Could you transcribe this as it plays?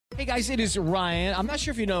Hey guys, it is Ryan. I'm not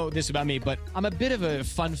sure if you know this about me, but I'm a bit of a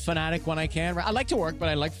fun fanatic when I can. I like to work, but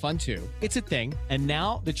I like fun too. It's a thing. And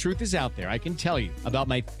now the truth is out there. I can tell you about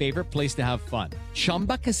my favorite place to have fun.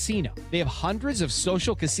 Chumba Casino. They have hundreds of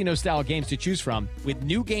social casino style games to choose from with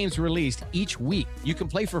new games released each week. You can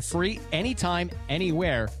play for free anytime,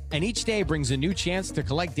 anywhere. And each day brings a new chance to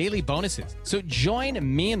collect daily bonuses. So join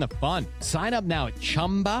me in the fun. Sign up now at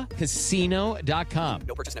ChumbaCasino.com.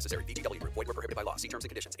 No purchase necessary. VGW Group. Void where prohibited by law. See terms and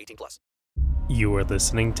conditions. 18+. You are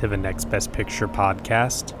listening to the Next Best Picture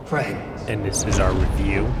podcast. Friends. And this is our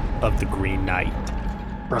review of The Green Knight.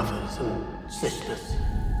 Brothers and sisters.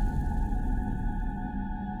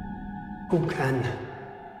 Who can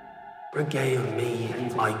regale me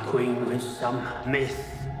and my queen with some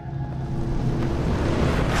myth?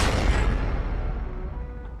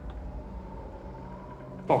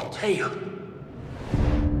 Or tale?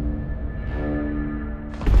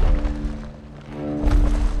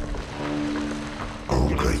 O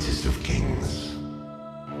greatest of kings,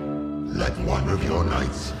 let one of your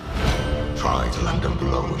knights try to land a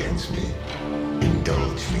blow against me.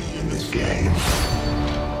 Indulge me in this game.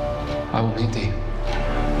 I will meet thee.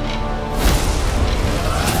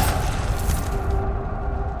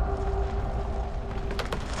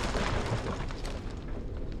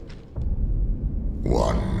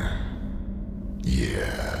 One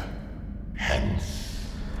year hence.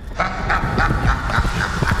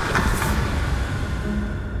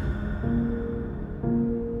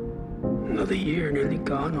 Another year nearly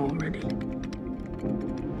gone already.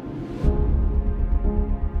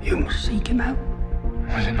 You must seek him out.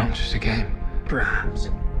 Was it not just a game? Perhaps.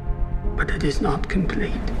 But it is not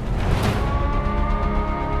complete.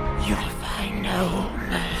 You'll find no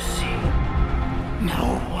mercy,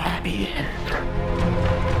 no happy end.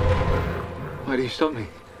 Why do you stop me?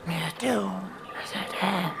 Your doom is at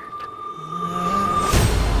hand.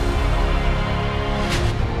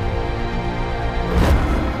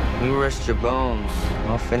 You rest your bones.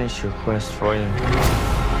 I'll finish your quest for you.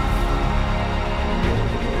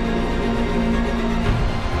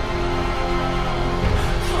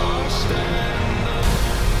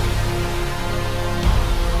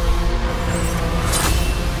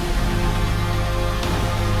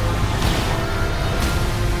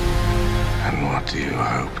 And what do you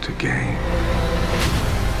hope to gain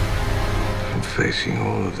from facing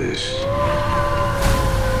all of this?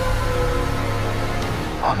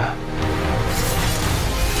 Honor.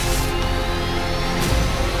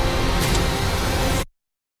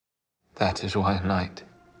 That is why a knight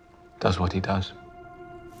does what he does.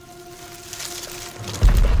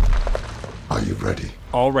 Are you ready?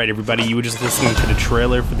 All right, everybody, you were just listening to the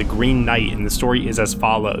trailer for The Green Knight, and the story is as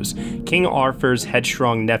follows. King Arthur's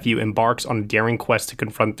headstrong nephew embarks on a daring quest to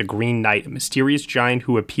confront the Green Knight, a mysterious giant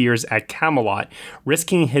who appears at Camelot.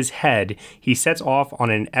 Risking his head, he sets off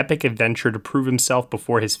on an epic adventure to prove himself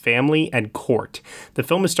before his family and court. The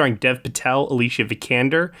film is starring Dev Patel, Alicia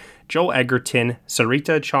Vikander, Joel Edgerton,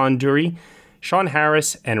 Sarita Choudhury, Sean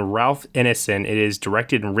Harris, and Ralph Ineson. It is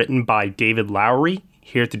directed and written by David Lowery.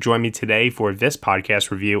 Here to join me today for this podcast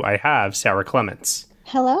review, I have Sarah Clements.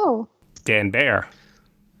 Hello. Dan Baer.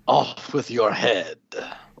 Off with your head.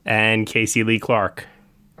 And Casey Lee Clark.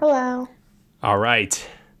 Hello. All right.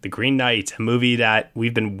 The Green Knight, a movie that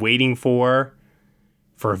we've been waiting for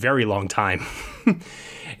a very long time.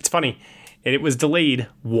 It's funny. It was delayed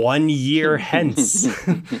 1 year hence.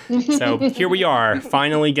 So here we are,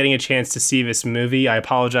 finally getting a chance to see this movie. I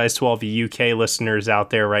apologize to all the UK listeners out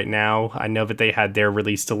there right now. I know that they had their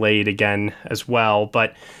release delayed again as well,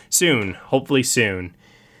 but soon, hopefully soon.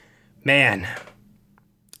 Man,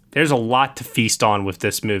 there's a lot to feast on with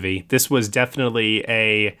this movie. This was definitely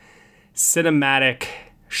a cinematic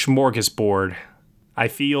smorgasbord. I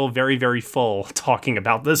feel very, very full talking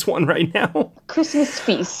about this one right now. Christmas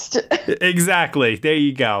feast. Exactly. There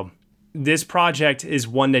you go. This project is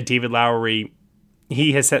one that David Lowery,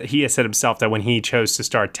 he has said himself that when he chose to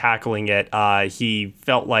start tackling it, he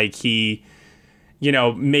felt like he,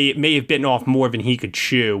 may have bitten off more than he could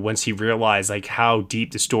chew once he realized like how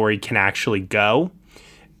deep the story can actually go.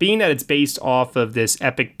 Being that it's based off of this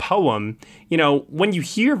epic poem, when you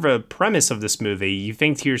hear the premise of this movie, you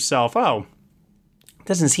think to yourself, oh,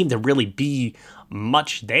 doesn't seem to really be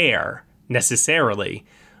much there necessarily,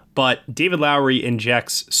 but David Lowery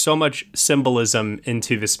injects so much symbolism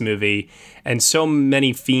into this movie and so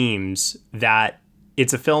many themes that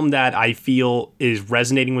it's a film that I feel is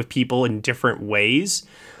resonating with people in different ways.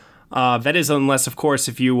 That is, unless of course,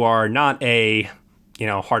 if you are not a,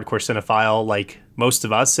 hardcore cinephile like most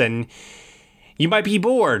of us, and You might be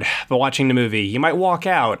bored by watching the movie. You might walk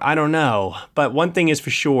out. I don't know. But one thing is for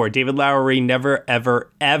sure, David Lowery never,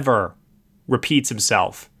 ever, ever repeats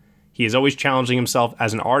himself. He is always challenging himself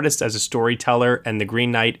as an artist, as a storyteller, and The Green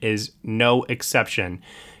Knight is no exception.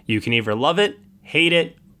 You can either love it, hate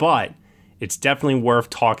it, but it's definitely worth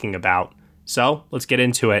talking about. So let's get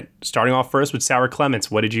into it. Starting off first with Sarah Clements.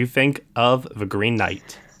 What did you think of The Green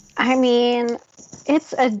Knight? I mean,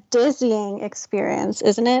 it's a dizzying experience,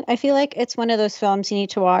 isn't it? I feel like it's one of those films you need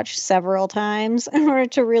to watch several times in order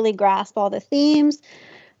to really grasp all the themes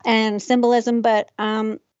and symbolism. But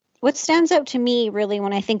what stands out to me really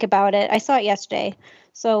when I think about it, I saw it yesterday.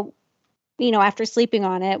 So, after sleeping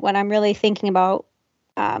on it, what I'm really thinking about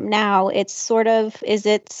now, it's sort of,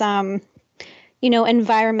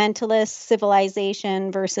 environmentalist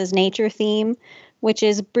civilization versus nature theme, which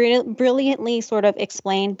is brilliantly sort of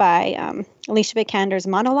explained by Alicia Vikander's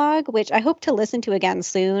monologue, which I hope to listen to again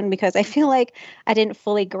soon because I feel like I didn't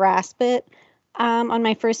fully grasp it on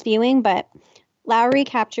my first viewing. But Lowery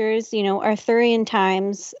captures, Arthurian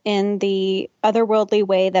times in the otherworldly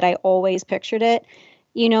way that I always pictured it.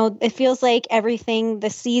 It feels like everything,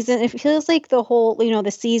 it feels like the whole,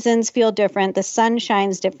 the seasons feel different. The sun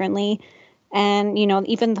shines differently. And,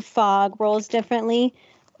 even the fog rolls differently.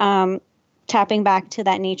 Tapping back to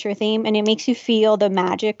that nature theme, and it makes you feel the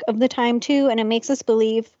magic of the time too, and it makes us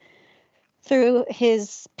believe through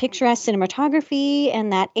his picturesque cinematography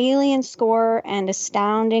and that alien score and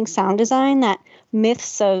astounding sound design that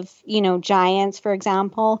myths of giants, for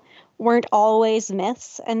example, weren't always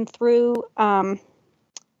myths. And through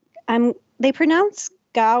they pronounce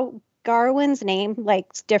Garwin's name like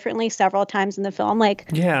differently several times in the film. Like,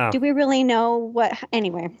 yeah, do we really know what?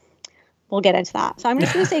 Anyway, we'll get into that. So I'm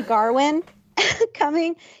just going to say Garwin.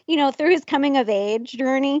 Coming, through his coming of age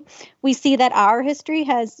journey, we see that our history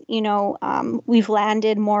has, we've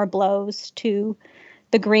landed more blows to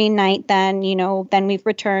the Green Knight than we've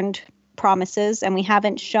returned promises, and we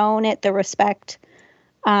haven't shown it the respect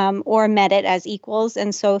or met it as equals.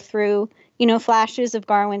 And so through, flashes of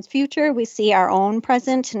Garwin's future, we see our own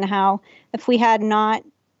present and how if we had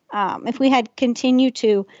continued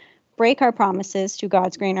to break our promises to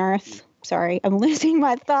God's green earth. Sorry, I'm losing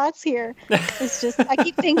my thoughts here. It's just, I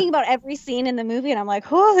keep thinking about every scene in the movie and I'm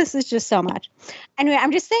like, oh, this is just so much. Anyway,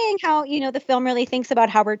 I'm just saying how, the film really thinks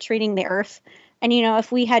about how we're treating the earth. And,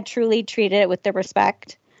 if we had truly treated it with the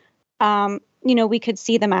respect, we could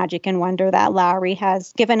see the magic and wonder that Lowery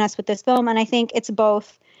has given us with this film. And I think it's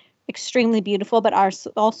both extremely beautiful, but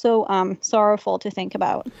also sorrowful to think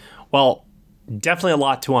about. Well, definitely a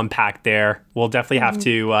lot to unpack there. We'll definitely have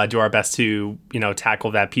to do our best to,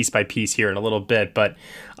 tackle that piece by piece here in a little bit. But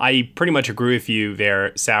I pretty much agree with you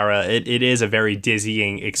there, Sarah. It is a very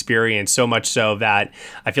dizzying experience, so much so that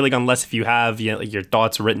I feel like unless if you have your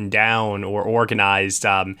thoughts written down or organized,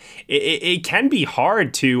 it can be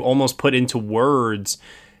hard to almost put into words.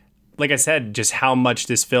 Like I said, just how much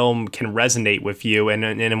this film can resonate with you and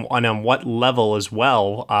on what level as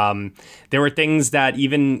well. There were things that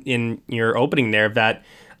even in your opening there that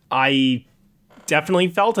I definitely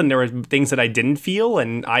felt, and there were things that I didn't feel.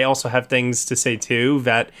 And I also have things to say too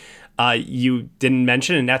that you didn't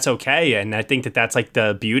mention, and that's okay. And I think that that's like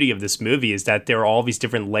the beauty of this movie is that there are all these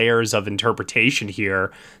different layers of interpretation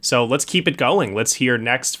here. So let's keep it going. Let's hear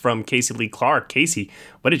next from Casey Lee Clark. Casey,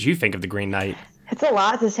 what did you think of The Green Knight? It's a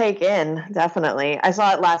lot to take in, definitely. I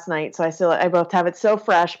saw it last night, so I both have it so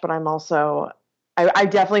fresh, but I'm also, I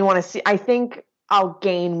definitely want to see, I think I'll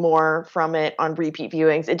gain more from it on repeat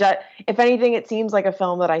viewings. If anything, it seems like a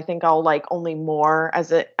film that I think I'll like only more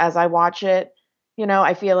as I watch it.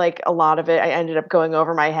 I feel like a lot of it, I ended up going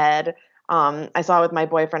over my head. I saw it with my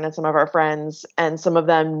boyfriend and some of our friends, and some of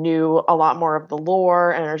them knew a lot more of the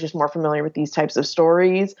lore and are just more familiar with these types of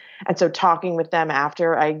stories. And so talking with them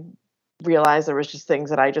after, I realized there was just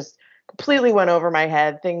things that I just completely went over my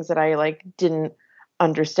head, things that I like didn't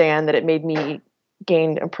understand, that it made me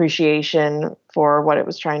gain appreciation for what it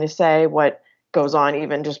was trying to say, what goes on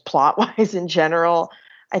even just plot wise in general.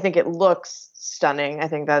 I think it looks stunning. I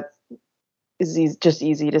think that is just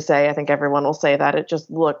easy to say. I think everyone will say that. It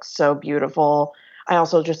just looks so beautiful. I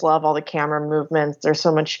also just love all the camera movements. There's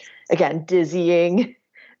so much, again, dizzying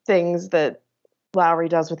things that Lowery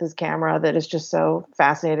does with his camera that is just so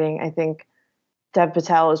fascinating. I think Dev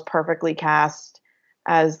Patel is perfectly cast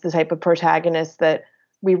as the type of protagonist that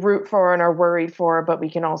we root for and are worried for, but we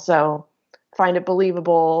can also find it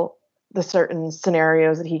believable, the certain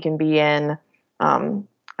scenarios that he can be in. And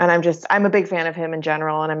I'm a big fan of him in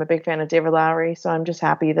general, and I'm a big fan of David Lowery. So I'm just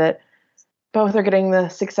happy that both are getting the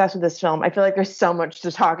success of this film. I feel like there's so much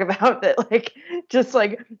to talk about that, like, just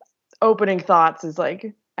like opening thoughts is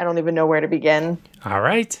like I don't even know where to begin. All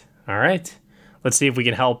right. Let's see if we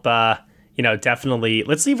can help. Definitely.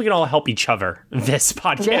 Let's see if we can all help each other this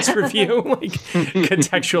podcast review, like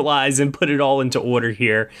contextualize and put it all into order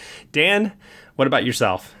here. Dan, what about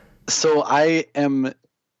yourself? So I am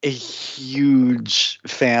a huge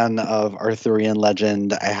fan of Arthurian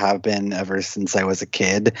legend. I have been ever since I was a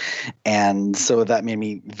kid. And so that made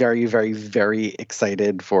me very, very, very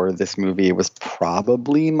excited for this movie. It was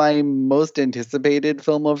probably my most anticipated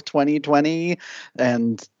film of 2020.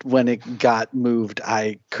 And when it got moved,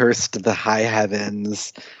 I cursed the high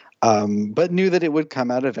heavens, but knew that it would come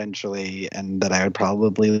out eventually and that I would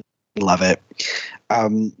probably love it.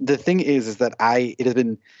 The thing is that it has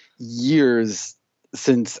been years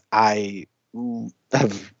since I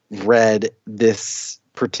have read this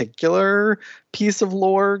particular piece of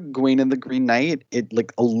lore, Gawain and the Green Knight,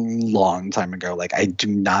 like a long time ago. Like I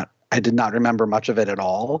did not remember much of it at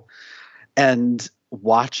all. And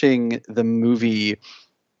watching the movie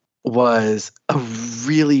was a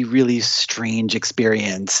really, really strange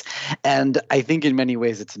experience. And I think in many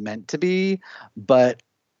ways it's meant to be, but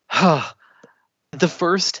the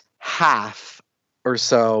first half or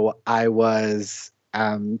so I was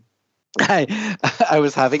I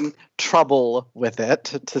was having trouble with it,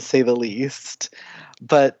 to say the least.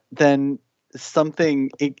 But then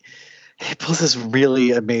it pulls this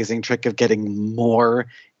really amazing trick of getting more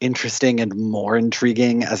interesting and more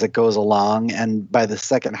intriguing as it goes along. And by the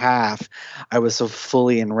second half, I was so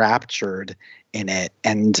fully enraptured in it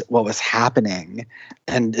and what was happening.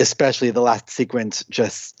 And especially the last sequence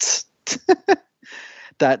just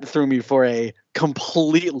that threw me for a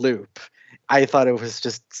complete loop. I thought it was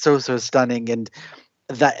just so stunning, and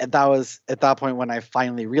that was at that point when I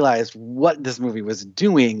finally realized what this movie was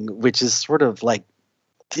doing, which is sort of like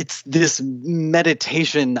it's this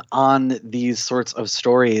meditation on these sorts of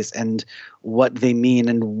stories and what they mean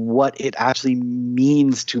and what it actually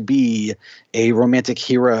means to be a romantic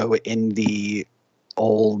hero in the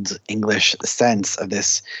old English sense of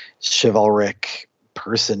this chivalric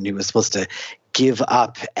person who was supposed to give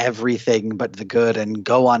up everything but the good and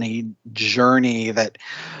go on a journey that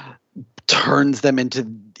turns them into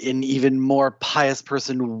an even more pious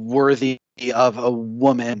person worthy of a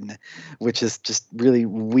woman, which is just really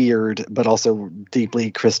weird, but also deeply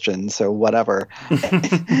Christian. So whatever.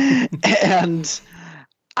 And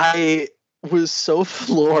I was so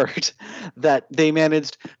floored that they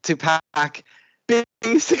managed to pack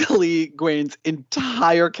basically Gawain's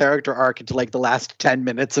entire character arc into like the last 10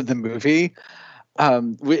 minutes of the movie.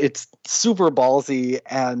 It's super ballsy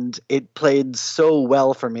and it played so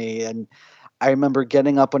well for me. And I remember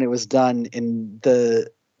getting up when it was done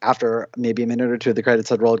after maybe a minute or two the credits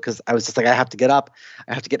had rolled, because I was just like, I have to get up.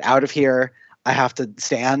 I have to get out of here. I have to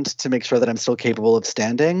stand to make sure that I'm still capable of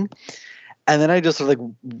standing. And then I just sort of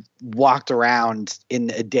like walked around in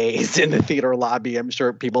a daze in the theater lobby. I'm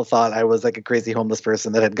sure people thought I was like a crazy homeless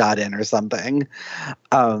person that had got in or something,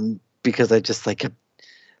 because I just like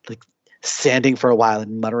standing for a while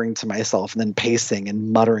and muttering to myself and then pacing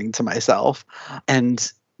and muttering to myself.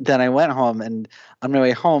 And then I went home, and on my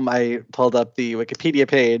way home, I pulled up the Wikipedia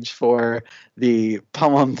page for the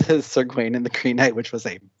poem Sir Gawain and the Green Knight, which was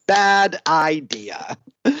a bad idea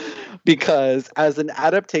because as an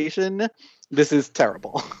adaptation, this is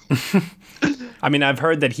terrible. I mean, I've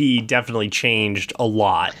heard that he definitely changed a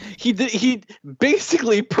lot. He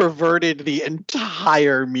basically perverted the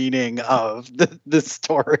entire meaning of the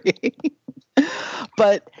story.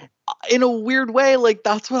 But in a weird way, like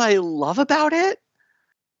that's what I love about it.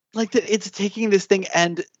 Like that it's taking this thing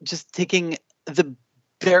and just taking the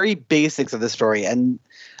very basics of the story and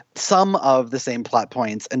some of the same plot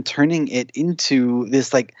points and turning it into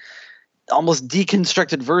this like almost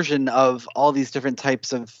deconstructed version of all these different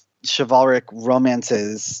types of chivalric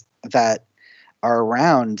romances that are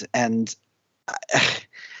around. And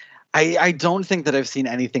I don't think that I've seen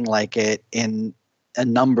anything like it in a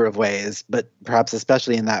number of ways, but perhaps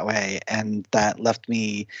especially in that way. And that left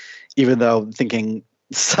me, even though thinking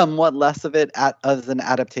somewhat less of it as an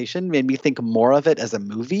adaptation, made me think more of it as a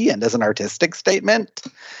movie and as an artistic statement.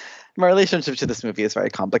 My relationship to this movie is very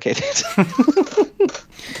complicated.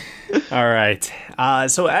 All right.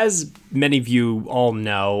 So as many of you all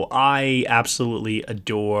know, I absolutely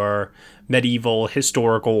adore medieval,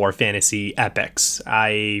 historical, or fantasy epics.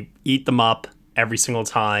 I eat them up every single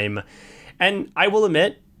time. And I will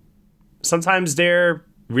admit, sometimes they're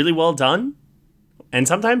really well done, and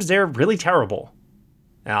sometimes they're really terrible.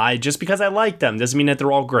 Just because I like them doesn't mean that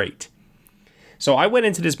they're all great. So I went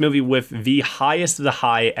into this movie with the highest of the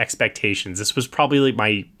high expectations. This was probably like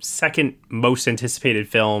my second most anticipated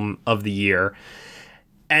film of the year.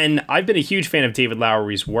 And I've been a huge fan of David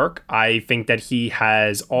Lowery's work. I think that he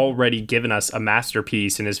has already given us a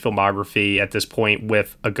masterpiece in his filmography at this point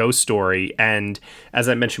with A Ghost Story. And as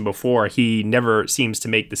I mentioned before, he never seems to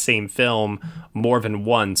make the same film more than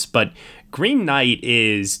once. But Green Knight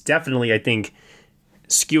is definitely, I think,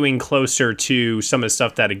 skewing closer to some of the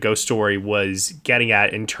stuff that A Ghost Story was getting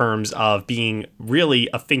at in terms of being really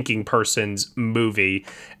a thinking person's movie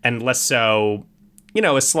and less so, you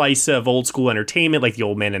know, a slice of old school entertainment like The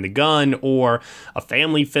Old Man and the Gun or a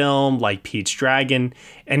family film like Pete's Dragon.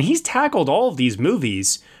 And he's tackled all of these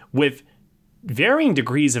movies with varying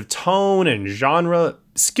degrees of tone and genre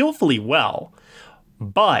skillfully well.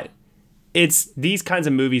 But it's these kinds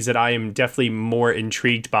of movies that I am definitely more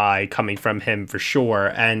intrigued by coming from him for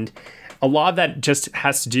sure. And a lot of that just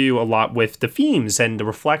has to do a lot with the themes and the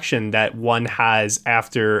reflection that one has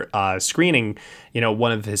after screening, you know,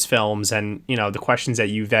 one of his films and, you know, the questions that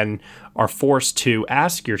you then are forced to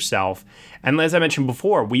ask yourself. And as I mentioned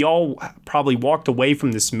before, we all probably walked away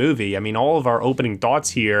from this movie. I mean, all of our opening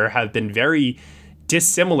thoughts here have been very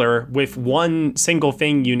dissimilar with one single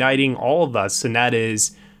thing uniting all of us. And that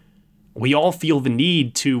is we all feel the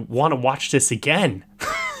need to want to watch this again.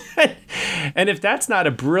 And if that's not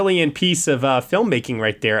a brilliant piece of filmmaking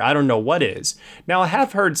right there, I don't know what is. Now, I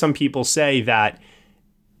have heard some people say that,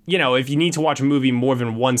 you know, if you need to watch a movie more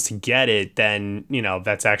than once to get it, then, you know,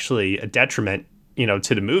 that's actually a detriment, you know,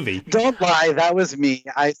 to the movie. Don't lie. That was me.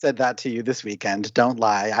 I said that to you this weekend. Don't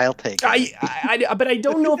lie. I'll take it. But I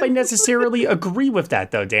don't know if I necessarily agree with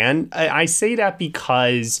that, though, Dan. I say that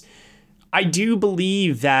because I do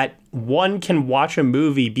believe that one can watch a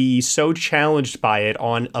movie, be so challenged by it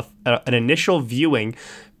on an initial viewing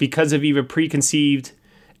because of either preconceived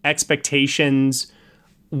expectations,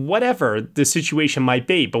 whatever the situation might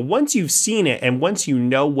be. But once you've seen it and once you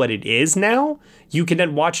know what it is now, you can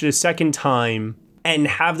then watch it a second time and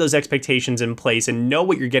have those expectations in place and know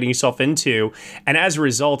what you're getting yourself into. And as a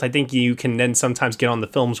result, I think you can then sometimes get on the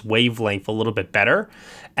film's wavelength a little bit better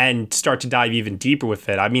and start to dive even deeper with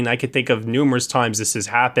it. I mean, I could think of numerous times this has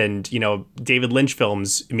happened. You know, David Lynch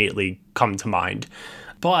films immediately come to mind.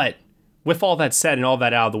 But with all that said and all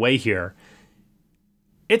that out of the way here,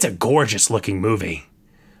 it's a gorgeous looking movie.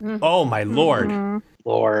 Mm-hmm. Oh, my Lord. Mm-hmm.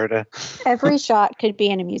 Lord. Every shot could be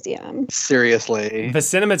in a museum. Seriously. The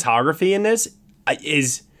cinematography in this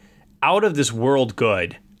is out of this world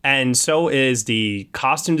good. And so is the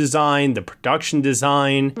costume design, the production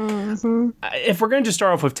design. Mm-hmm. If we're going to just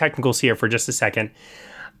start off with technicals here for just a second,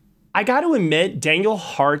 I got to admit, Daniel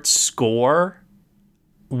Hart's score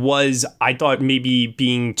was, I thought, maybe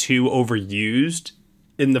being too overused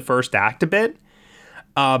in the first act a bit.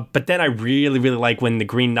 But then I really, really like when the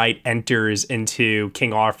Green Knight enters into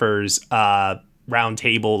King Arthur's round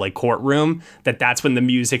table, like courtroom, that's when the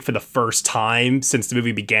music for the first time since the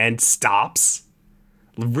movie began stops.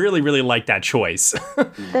 Really, really like that choice.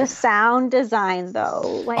 The sound design,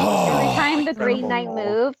 though, like every time the Green Knight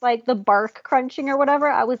moved, like the bark crunching or whatever,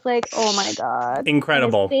 I was like, "Oh my god!"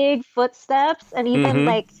 Incredible. And his big footsteps, and even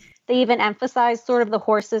like they even emphasized sort of the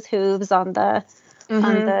horse's hooves on the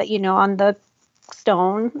on the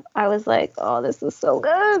stone. I was like, "Oh, this is so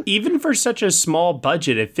good." Even for such a small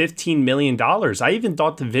budget at $15 million, I even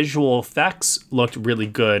thought the visual effects looked really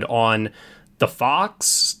good on the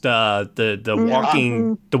fox,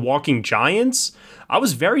 the walking giants. I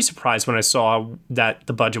was very surprised when I saw that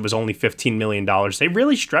the budget was only $15 million. They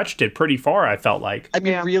really stretched it pretty far, I felt like. I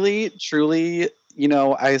mean, really, truly, you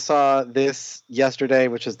know, I saw this yesterday,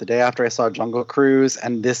 which is the day after I saw Jungle Cruise,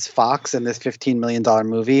 and this fox in this $15 million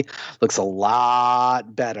movie looks a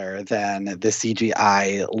lot better than the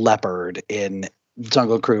CGI leopard in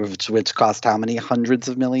Jungle Cruise, which cost how many hundreds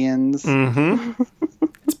of millions? Mm-hmm.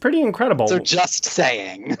 It's pretty incredible. So just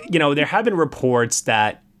saying. You know, there have been reports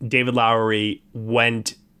that David Lowery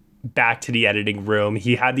went back to the editing room.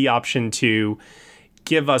 He had the option to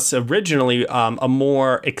give us originally a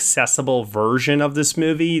more accessible version of this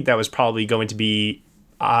movie that was probably going to be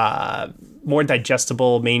more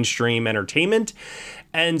digestible mainstream entertainment.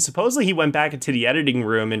 And supposedly he went back into the editing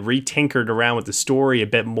room and retinkered around with the story a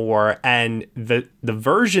bit more. And the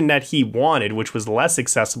version that he wanted, which was less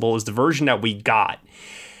accessible, is the version that we got.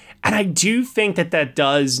 And I do think that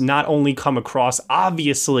does not only come across,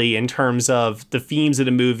 obviously, in terms of the themes of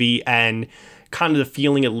the movie and kind of the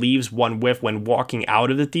feeling it leaves one with when walking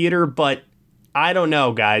out of the theater, but I don't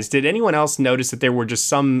know, guys. Did anyone else notice that there were just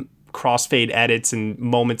some crossfade edits and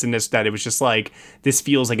moments in this that it was just like, this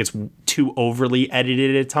feels like it's too overly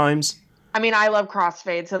edited at times? I mean, I love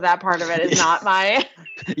crossfade, so that part of it is not my...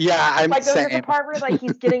 Yeah, I'm like, saying. there's a part where like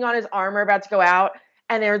he's getting on his armor about to go out,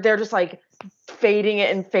 and they're just like fading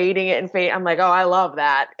it and fading it and fading. I'm like, oh, I love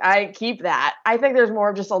that. I keep that. I think there's more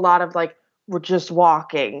of just a lot of like, we're just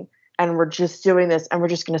walking and we're just doing this and we're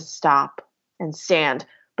just going to stop and stand.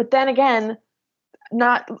 But then again,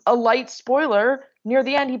 not a light spoiler, near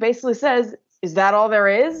the end, he basically says, is that all there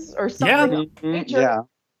is? Or something of that nature. Yeah.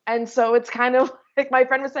 And so it's kind of like my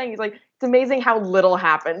friend was saying, he's like, it's amazing how little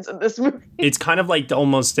happens in this movie. It's kind of like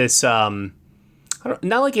almost this, not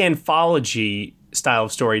like anthology style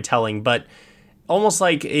of storytelling, but almost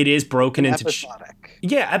like it is broken into episodic.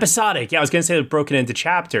 Episodic. Yeah, I was gonna say it was broken into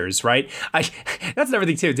chapters, right? That's another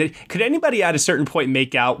thing too. Could anybody at a certain point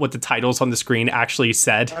make out what the titles on the screen actually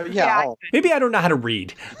said? Maybe I don't know how to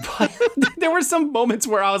read, but there were some moments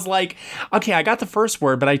where I was like, okay, I got the first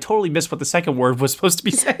word, but I totally missed what the second word was supposed to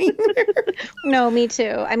be saying. No, me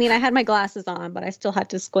too. I mean, I had my glasses on, but I still had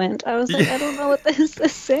to squint. I was like, I don't know what this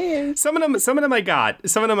is saying. Some of them I got.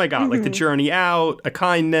 Like The Journey Out, A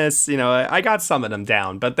Kindness. I got some of them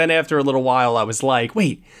down. But then after a little while, I was like,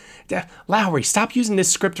 wait, Lowery, stop using this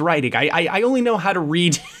script writing. I only know how to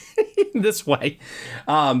read this way.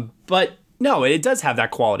 But no, it does have that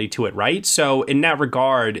quality to it, right? So in that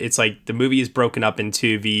regard, it's like the movie is broken up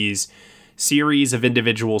into these series of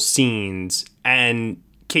individual scenes. And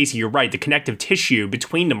Casey, you're right. The connective tissue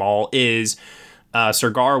between them all is Sir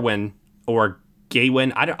Gawain or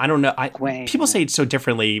Gawain. I don't know. People say it so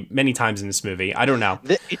differently many times in this movie. I don't know.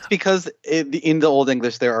 It's because in the Old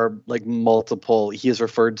English there are like multiple. He is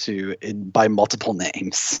referred to by multiple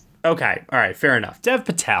names. Okay, all right, fair enough. Dev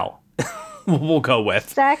Patel. We'll go with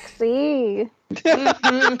sexy. So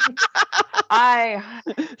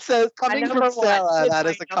coming from Sarah, that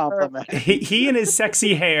is a compliment. He and his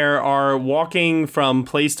sexy hair are walking from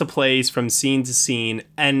place to place, from scene to scene,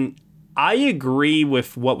 and I agree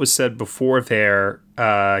with what was said before there,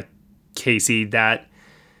 Casey, that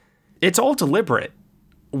it's all deliberate.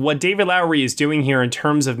 What David Lowery is doing here in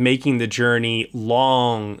terms of making the journey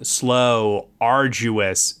long, slow,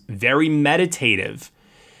 arduous, very meditative,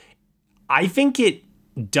 I think it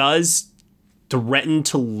does threaten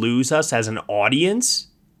to lose us as an audience,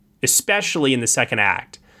 especially in the second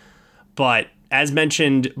act. But as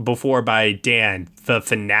mentioned before by Dan, the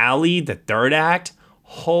finale, the third act,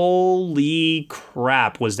 holy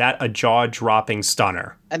crap, was that a jaw-dropping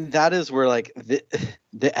stunner. And that is where like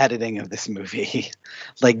the editing of this movie,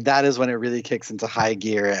 like that is when it really kicks into high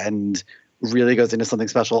gear and really goes into something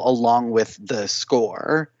special along with the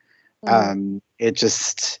score. It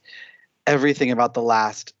just, everything about the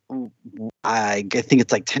last, I think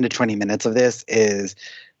it's like 10 to 20 minutes of this is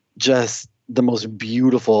just the most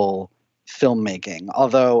beautiful filmmaking.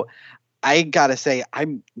 Although I gotta say,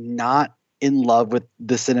 I'm not in love with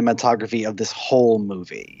the cinematography of this whole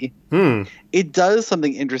movie. It does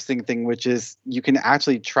something interesting thing, which is you can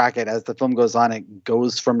actually track it as the film goes on. It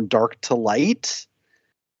goes from dark to light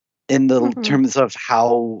in the terms of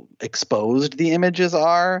how exposed the images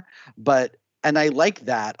are. And I like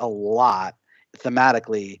that a lot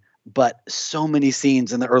thematically, but so many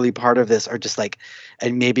scenes in the early part of this are just like,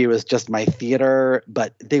 and maybe it was just my theater,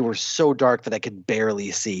 but they were so dark that I could barely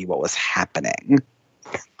see what was happening.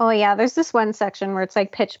 Oh, yeah. There's this one section where it's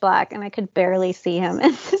like pitch black and I could barely see him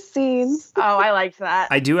in the scenes. Oh, I liked that.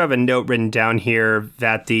 I do have a note written down here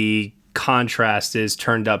that the contrast is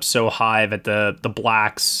turned up so high that the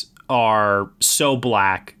blacks are so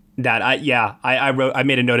black that I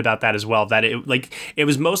made a note about that as well, that it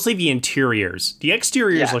was mostly the interiors. The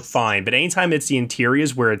exteriors look fine, but anytime it's the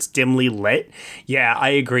interiors where it's dimly lit, yeah, I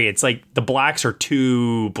agree. It's like the blacks are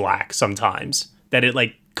too black sometimes, that it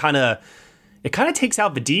kind of takes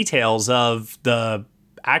out the details of the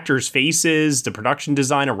actors' faces, the production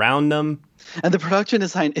design around them. And the production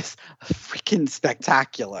design is freaking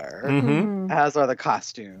spectacular, as are the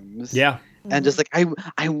costumes. Yeah. And just like,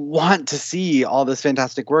 I want to see all this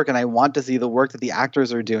fantastic work, and I want to see the work that the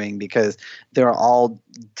actors are doing because they're all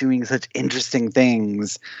doing such interesting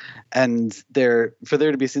things. And for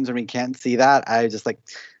there to be scenes where we can't see that, I just I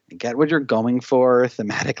get what you're going for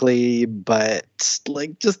thematically, but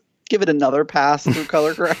just give it another pass through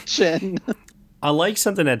color correction. I like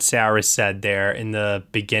something that Sarah said there in the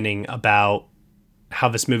beginning about how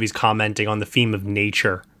this movie's commenting on the theme of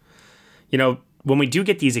nature. When we do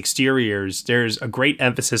get these exteriors, there's a great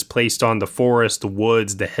emphasis placed on the forest, the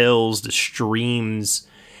woods, the hills, the streams.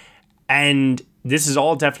 And this is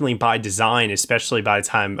all definitely by design, especially by the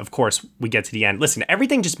time, of course, we get to the end. Listen,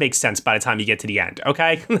 everything just makes sense by the time you get to the end,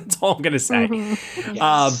 okay? That's all I'm going to say.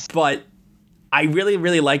 Yes. But I really,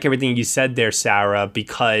 really like everything you said there, Sarah,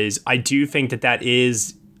 because I do think that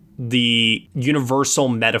is the universal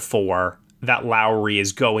metaphor that Lowery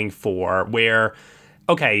is going for, where,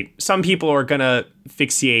 okay, some people are going to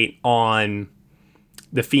fixate on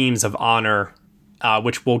the themes of honor,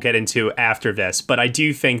 which we'll get into after this. But I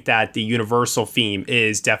do think that the universal theme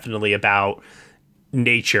is definitely about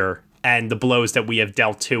nature and the blows that we have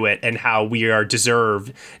dealt to it and how we are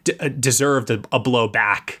deserved a blow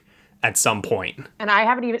back at some point. And I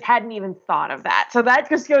hadn't even thought of that. So that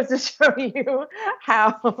just goes to show you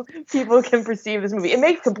how people can perceive this movie. It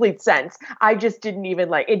makes complete sense. I just didn't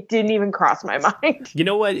even cross my mind. You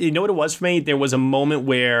know what it was for me? There was a moment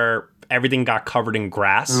where everything got covered in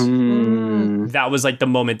grass. That was like the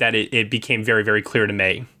moment that it became very, very clear to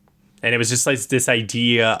me. And it was just like this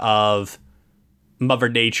idea of Mother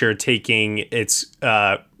Nature taking its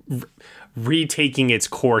retaking its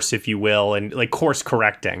course, if you will, and like course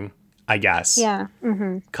correcting, I guess. Yeah.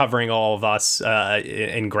 Mm-hmm. Covering all of us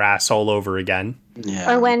in grass all over again.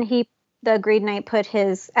 Yeah. Or when the Green Knight put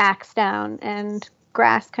his axe down and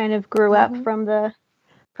grass kind of grew up from the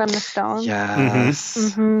stone. Yes.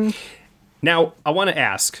 Mm-hmm. Now, I want to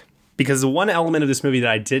ask, because the one element of this movie that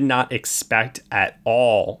I did not expect at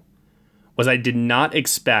all was I did not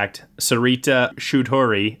expect Sarita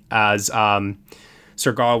Choudhury as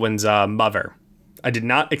Sir Gawain's mother. I did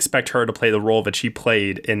not expect her to play the role that she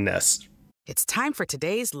played in this. It's time for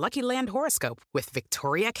today's Lucky Land horoscope with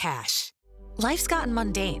Victoria Cash. Life's gotten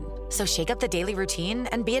mundane, so shake up the daily routine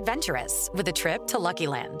and be adventurous with a trip to Lucky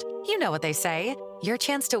Land. You know what they say, your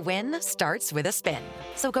chance to win starts with a spin.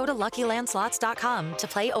 So go to LuckyLandSlots.com to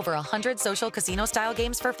play over 100 social casino-style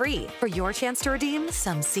games for free for your chance to redeem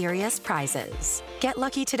some serious prizes. Get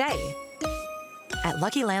lucky today at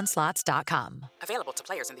LuckyLandSlots.com. Available to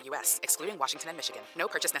players in the U.S., excluding Washington and Michigan. No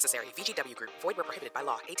purchase necessary. VGW Group. Void where prohibited by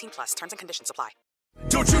law. 18+. Terms and conditions apply.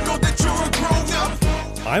 Don't you know that you're a grown-up?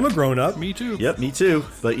 I'm a grown-up. Me too. Yep, me too.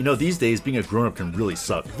 But these days, being a grown-up can really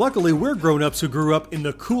suck. Luckily, we're grown-ups who grew up in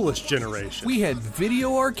the coolest generation. We had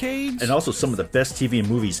video arcades. And also some of the best TV and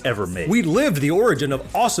movies ever made. We lived the origin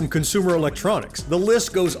of awesome consumer electronics. The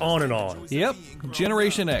list goes on and on. Yep,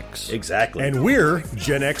 Generation X. Exactly. And we're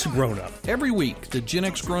Gen X grown-up. Every week, the Gen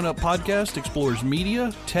X Grown-Up podcast explores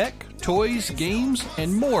media, tech, toys, games,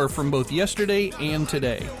 and more from both yesterday and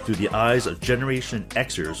today. Through the eyes of Generation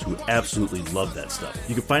Xers who absolutely love that stuff.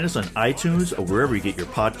 You can find us on iTunes or wherever you get your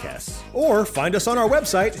podcasts. Or find us on our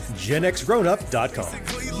website, genxgrownup.com.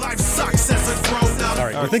 All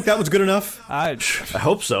right, you think that was good enough? I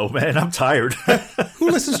hope so, man. I'm tired. Who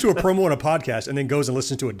listens to a promo on a podcast and then goes and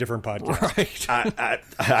listens to a different podcast? Right.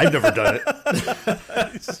 I've never done it.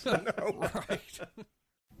 Right.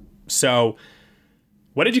 So,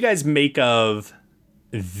 what did you guys make of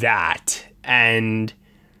that? And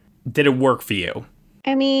did it work for you?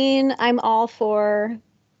 I mean, I'm all for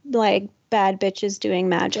like bad bitches doing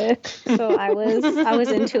magic. So I was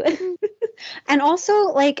into it. And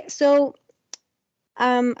also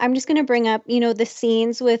I'm just going to bring up, the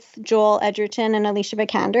scenes with Joel Edgerton and Alicia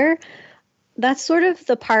Vikander. That's sort of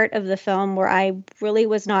the part of the film where I really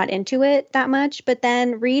was not into it that much. But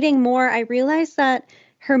then reading more, I realized that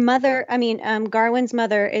her mother, Gawain's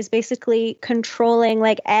mother, is basically controlling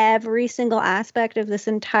like every single aspect of this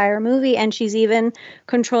entire movie. And she's even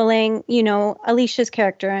controlling, Alicia's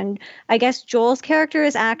character. And I guess Joel's character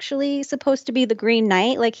is actually supposed to be the Green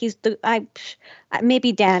Knight. Like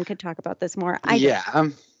maybe Dan could talk about this more.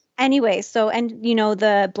 Anyway, so, and,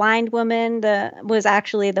 the blind woman was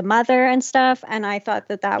actually the mother and stuff. And I thought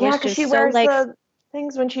that was just she wears the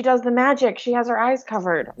things when she does the magic. She has her eyes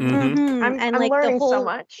covered. Mm-hmm. I'm learning so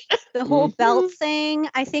much. The whole belt thing,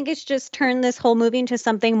 I think it's just turned this whole movie into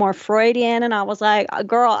something more Freudian. And I was like,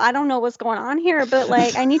 girl, I don't know what's going on here, but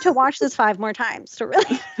like, I need to watch this 5 more times to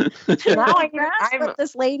really now I grasp what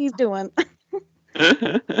this lady's doing.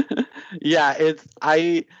 Yeah,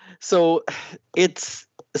 it's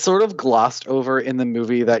sort of glossed over in the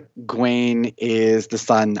movie that Gawain is the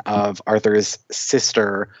son of Arthur's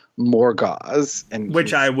sister, Morgause.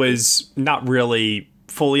 Which I was not really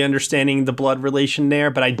fully understanding the blood relation there,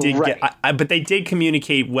 but I did but they did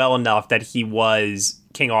communicate well enough that he was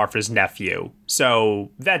King Arthur's nephew. So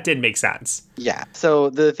that did make sense. Yeah. So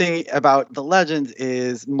the thing about the legend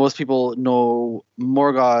is most people know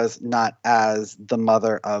Morgause not as the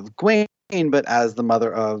mother of Gawain, but as the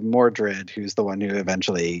mother of Mordred, who's the one who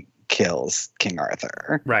eventually kills King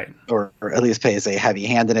Arthur. Right. Or at least plays a heavy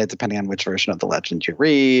hand in it, depending on which version of the legend you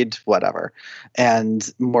read, whatever. And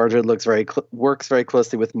Mordred works very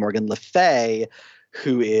closely with Morgan Le Fay,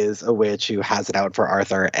 who is a witch who has it out for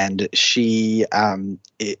Arthur. And she,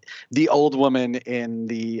 the old woman in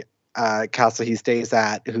the castle he stays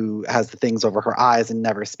at, who has the things over her eyes and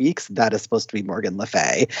never speaks, that is supposed to be Morgan Le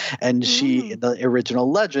Fay. And she, the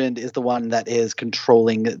original legend, is the one that is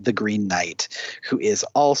controlling the Green Knight, who is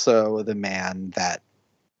also the man that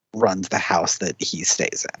runs the house that he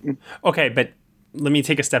stays in. Okay, but let me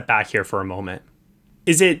take a step back here for a moment.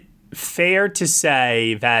 Is it fair to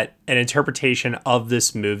say that an interpretation of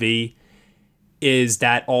this movie is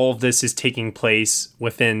that all of this is taking place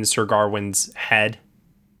within Sir Gawain's head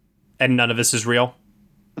and none of this is real?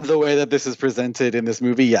 The way that this is presented in this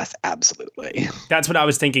movie, yes, absolutely. That's what I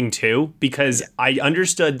was thinking too, because I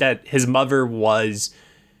understood that his mother was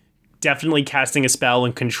definitely casting a spell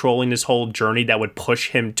and controlling this whole journey that would push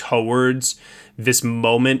him towards this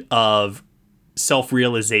moment of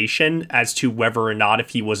self-realization as to whether or not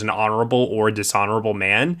if he was an honorable or dishonorable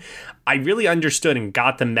man. I really understood and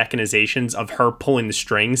got the mechanizations of her pulling the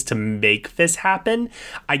strings to make this happen.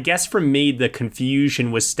 I guess for me, the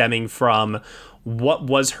confusion was stemming from what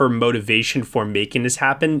was her motivation for making this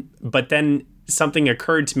happen. But then something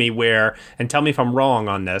occurred to me where, and tell me if I'm wrong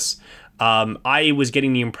on this, I was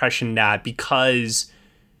getting the impression that because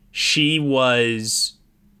she was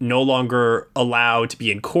no longer allowed to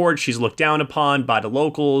be in court, she's looked down upon by the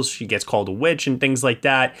locals, she gets called a witch and things like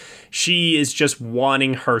that, she is just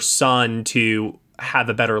wanting her son to have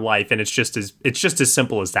a better life, and it's just as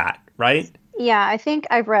simple as that, right? Yeah, I think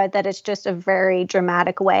I've read that it's just a very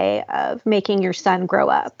dramatic way of making your son grow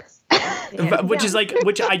up.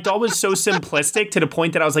 Which I thought was so simplistic to the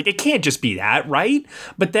point that I was like, it can't just be that, right?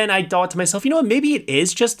 But then I thought to myself, you know what, maybe it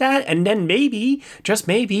is just that, and then maybe, just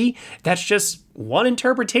maybe, that's just one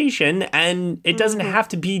interpretation, and it doesn't have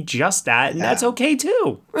to be just that, and that's okay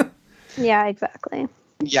too. Yeah, exactly.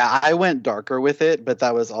 Yeah, I went darker with it, but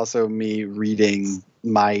that was also me reading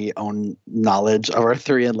my own knowledge of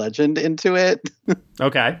Arthurian legend into it.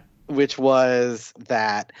 Okay. Which was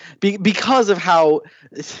that because of how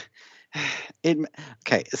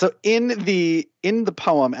so in the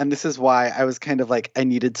poem, and this is why I was kind of like, I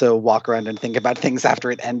needed to walk around and think about things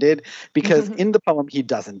after it ended, because in the poem he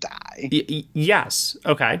doesn't die. Yes.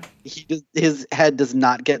 Okay. His head does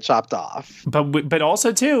not get chopped off. But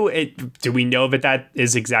also too, do we know that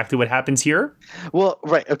is exactly what happens here? Well,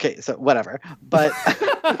 right. Okay. So whatever. But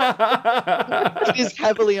it is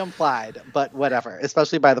heavily implied. But whatever.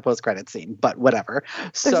 Especially by the post-credit scene. But whatever.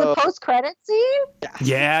 There's a post-credit scene?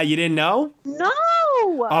 Yeah. You didn't know? No.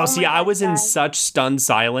 Oh, see, I was in such stunned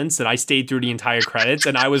silence that I stayed through the entire credits,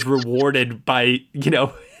 and I was rewarded by,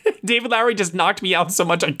 David Lowery just knocked me out so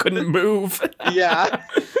much I couldn't move. Yeah.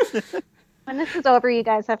 When this is over, you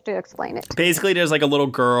guys have to explain it. Basically, there's like a little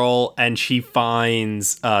girl, and she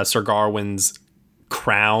finds Sir Gawain's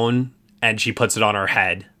crown, and she puts it on her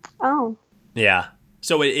head. Oh. Yeah.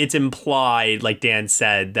 So it's implied, like Dan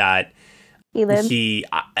said, that he lived.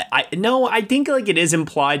 I think like it is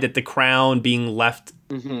implied that the crown being left,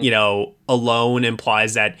 alone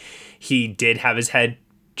implies that he did have his head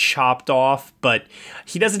chopped off, but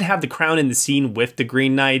he doesn't have the crown in the scene with the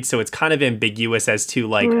Green Knight, so it's kind of ambiguous as to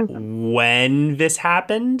like when this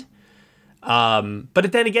happened.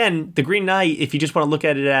 But then again, the Green Knight, if you just want to look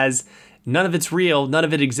at it as none of it's real, none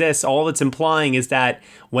of it exists, all it's implying is that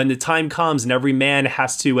when the time comes and every man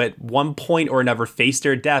has to at one point or another face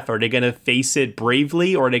their death, are they going to face it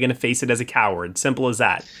bravely or are they going to face it as a coward? Simple as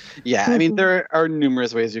that. Yeah, I mean, there are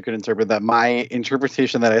numerous ways you could interpret that. My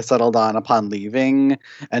interpretation that I settled on upon leaving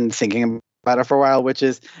and thinking about it for a while, which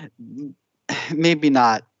is maybe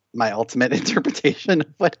not my ultimate interpretation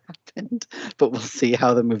of what happened, but we'll see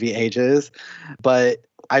how the movie ages. But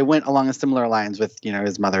I went along a similar lines with,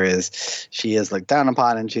 his mother she is looked down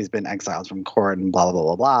upon and she's been exiled from court and blah, blah,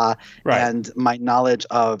 blah, blah. Right. And my knowledge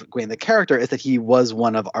of Gawain, the character, is that he was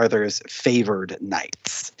one of Arthur's favored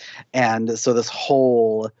knights. And so this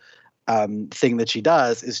whole thing that she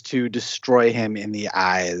does is to destroy him in the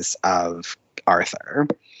eyes of Arthur.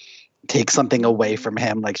 Take something away from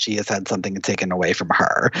him, like she has had something taken away from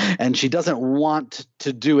her. And she doesn't want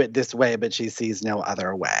to do it this way, but she sees no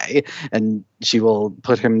other way. And she will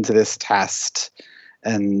put him to this test,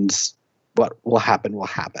 and what will happen will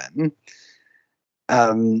happen.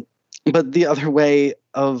 But the other way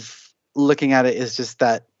of looking at it is just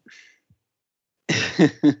that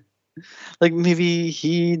like maybe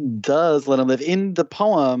he does let him live. In the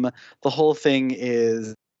poem, the whole thing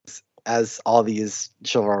is, as all these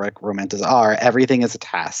chivalric romances are, everything is a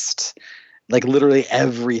test. Like literally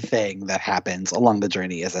everything that happens along the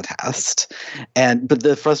journey is a test. But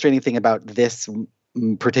the frustrating thing about this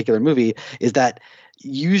particular movie is that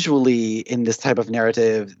usually in this type of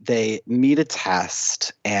narrative, they meet a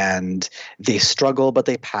test and they struggle, but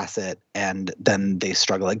they pass it. And then they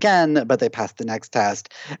struggle again, but they pass the next test.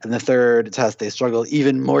 And the third test, they struggle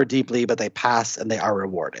even more deeply, but they pass and they are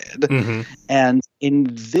rewarded. Mm-hmm. And in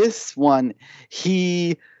this one,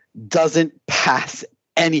 he doesn't pass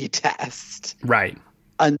any test. Right.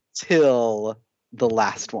 Until the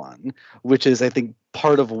last one, which is, I think,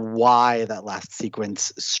 part of why that last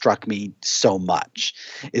sequence struck me so much,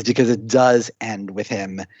 is because it does end with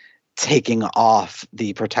him taking off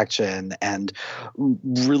the protection and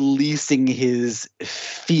releasing his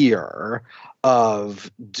fear of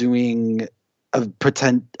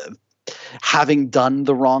having done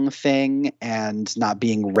the wrong thing and not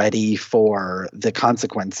being ready for the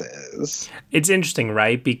consequences. It's interesting,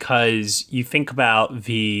 right? Because you think about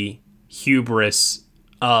the hubris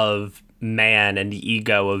of man and the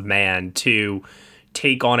ego of man to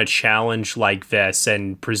take on a challenge like this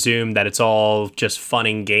and presume that it's all just fun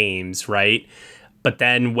and games, right? But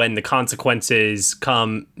then when the consequences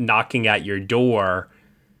come knocking at your door,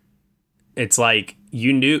 it's like,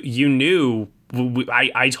 you knew,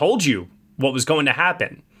 I told you what was going to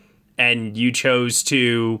happen, and you chose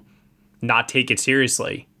to not take it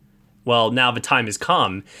seriously. Well, now the time has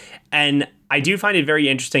come. And I do find it very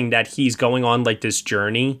interesting that he's going on like this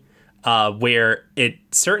journey where it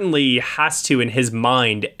certainly has to, in his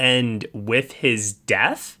mind, end with his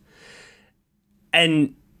death.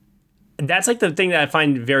 And that's like the thing that I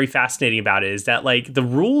find very fascinating about it, is that like the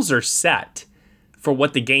rules are set for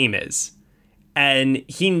what the game is. And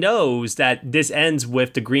he knows that this ends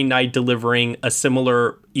with the Green Knight delivering a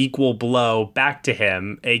similar equal blow back to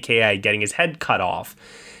him, aka getting his head cut off.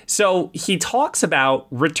 So he talks about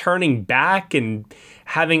returning back and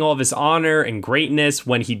having all this honor and greatness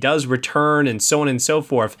when he does return, and so on and so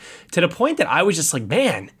forth, to the point that I was just like,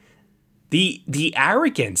 man, the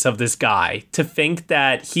arrogance of this guy to think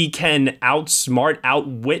that he can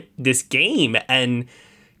outwit this game and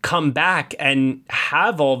come back and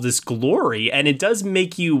have all this glory. And it does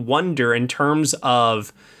make you wonder in terms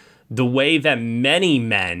of the way that many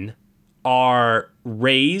men are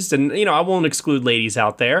raised, and I won't exclude ladies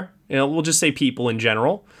out there, we'll just say people in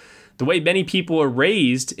general. The way many people are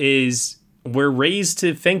raised is we're raised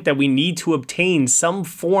to think that we need to obtain some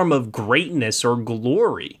form of greatness or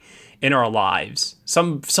glory in our lives,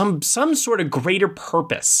 some sort of greater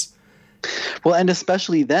purpose. Well, and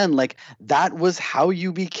especially then, like, that was how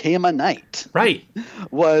you became a knight. Right.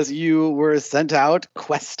 Was you were sent out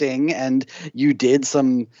questing and you did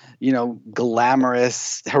some,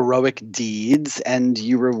 glamorous, heroic deeds, and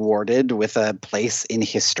you rewarded with a place in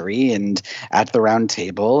history and at the round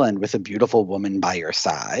table and with a beautiful woman by your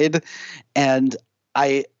side. And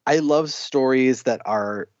I love stories that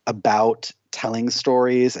are about telling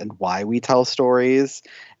stories and why we tell stories.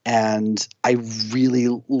 And I really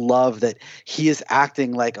love that he is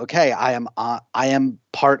acting like, okay, I am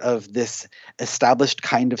part of this established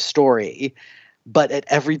kind of story, but at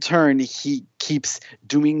every turn he keeps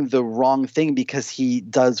doing the wrong thing because he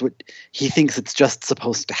does what he thinks it's just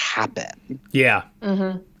supposed to happen. Yeah,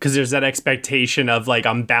 because there's that expectation of like,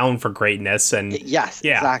 I'm bound for greatness, and yes,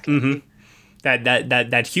 exactly. Mm-hmm.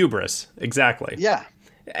 That hubris, exactly. Yeah.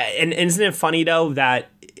 And isn't it funny though that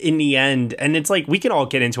in the end, and it's like we can all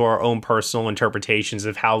get into our own personal interpretations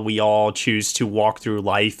of how we all choose to walk through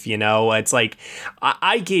life, it's like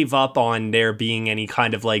I gave up on there being any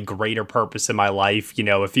kind of like greater purpose in my life,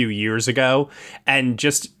 a few years ago, and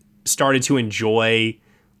just started to enjoy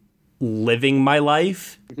living my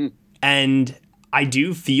life. Mm-hmm. And I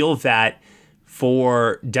do feel that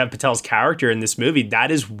for Dev Patel's character in this movie, that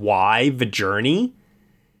is why the journey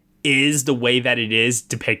is the way that it is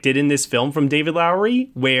depicted in this film from David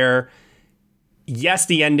Lowery, where yes,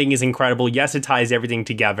 the ending is incredible. Yes, it ties everything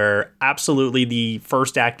together. Absolutely, the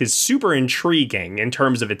first act is super intriguing in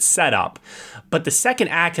terms of its setup. But the second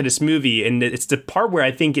act of this movie, and it's the part where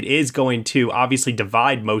I think it is going to obviously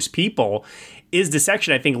divide most people, is the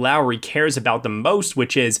section I think Lowery cares about the most,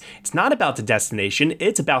 which is it's not about the destination,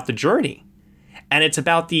 it's about the journey. And it's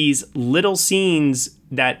about these little scenes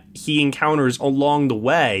that he encounters along the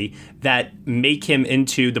way that make him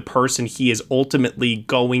into the person he is ultimately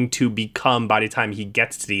going to become by the time he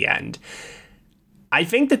gets to the end. I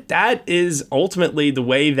think that is ultimately the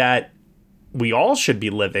way that we all should be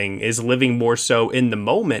living, is living more so in the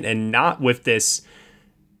moment and not with this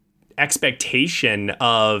expectation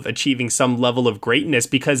of achieving some level of greatness,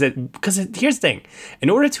 because here's the thing. In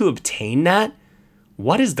order to obtain that,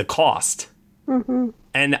 what is the cost? Mm-hmm.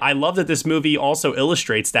 And I love that this movie also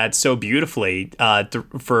illustrates that so beautifully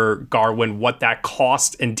for Garwin, what that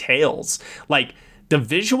cost entails. Like, the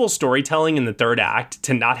visual storytelling in the third act,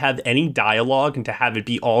 to not have any dialogue and to have it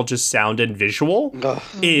be all just sound and visual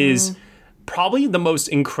is probably the most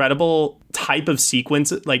incredible type of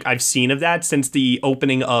sequence like I've seen of that since the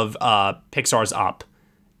opening of Pixar's Up,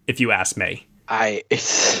 if you ask me.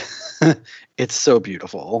 It's so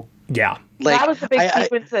beautiful. Yeah. Like, that was the big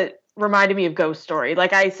sequence that reminded me of Ghost Story.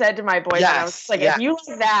 Like I said to my boys, I was like, if you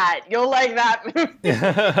like that, you'll like that movie.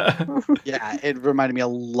 Yeah, it reminded me a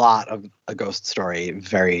lot of A Ghost Story.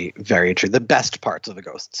 Very, very true. The best parts of A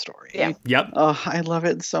Ghost Story. Yeah. Yep. Oh, I love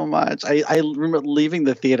it so much. I remember leaving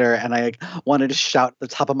the theater and I wanted to shout at the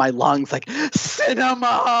top of my lungs, like,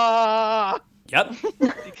 cinema! Yep.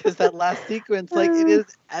 Because that last sequence, like, it is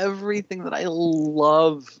everything that I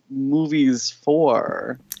love movies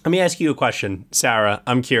for. Let me ask you a question, Sarah.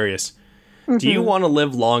 I'm curious. Do you want to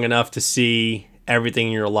live long enough to see everything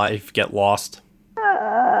in your life get lost?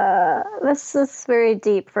 This is very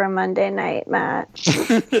deep for a Monday night, Matt.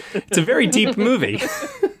 It's a very deep movie.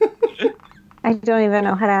 I don't even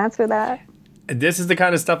know how to answer that. This is the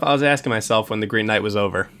kind of stuff I was asking myself when The Green Knight was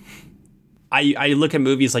over. I look at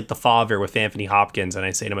movies like The Father with Anthony Hopkins and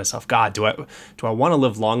I say to myself, God, do I want to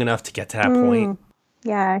live long enough to get to that point?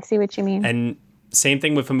 Yeah, I see what you mean. And same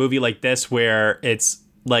thing with a movie like this where it's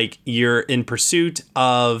like you're in pursuit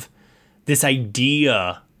of this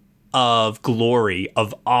idea of glory,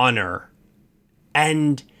 of honor.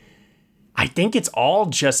 And I think it's all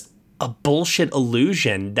just a bullshit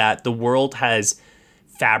illusion that the world has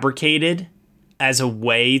fabricated as a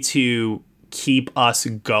way to keep us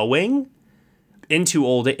going into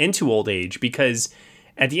old age, because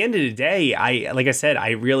at the end of the day,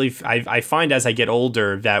 I find as I get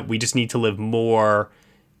older that we just need to live more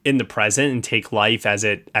in the present and take life as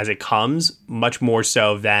it comes, much more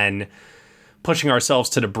so than pushing ourselves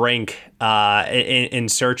to the brink in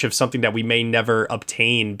search of something that we may never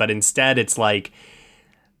obtain. But instead, it's like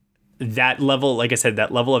that level, like I said,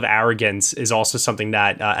 that level of arrogance is also something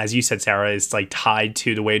that, as you said, Sarah, is like tied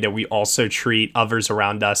to the way that we also treat others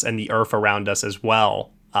around us and the earth around us as well.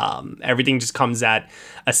 Everything just comes at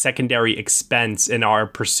a secondary expense in our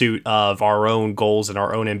pursuit of our own goals and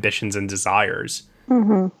our own ambitions and desires.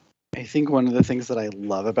 Mm-hmm. I think one of the things that I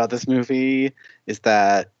love about this movie is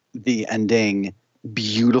that the ending,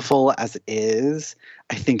 beautiful as it is,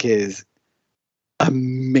 I think is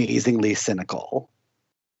amazingly cynical.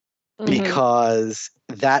 Because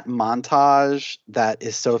that montage that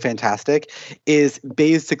is so fantastic is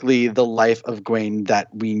basically the life of Gawain that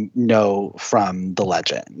we know from the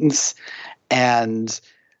legends. And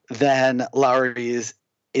then Lowry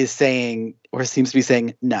is saying, or seems to be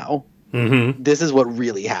saying, no, this is what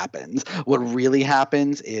really happens. What really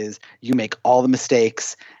happens is you make all the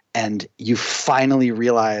mistakes and you finally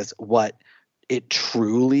realize what it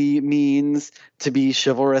truly means to be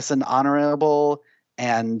chivalrous and honorable,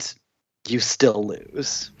 and you still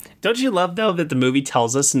lose. Don't you love, though, that the movie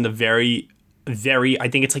tells us in the very, very, I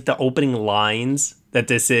think it's like the opening lines, that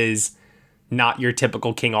this is not your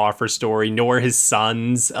typical King Arthur story, nor his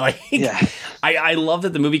sons. Like, yeah. I love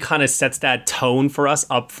that the movie kind of sets that tone for us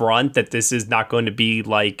up front, that this is not going to be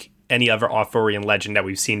like any other Arthurian legend that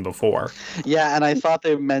we've seen before. Yeah, and I thought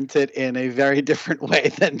they meant it in a very different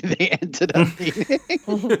way than they ended up meaning.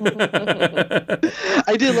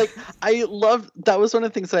 I love, that was one of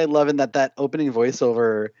the things that I love in that opening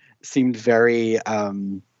voiceover seemed very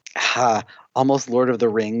almost Lord of the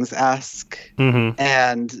Rings-esque.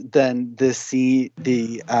 And then the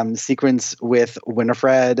sequence with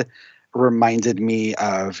Winifred reminded me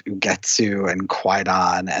of Ugetsu and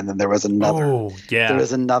Qui-Gon, and then there was another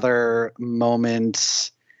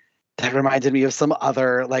moment that reminded me of some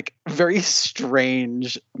other like very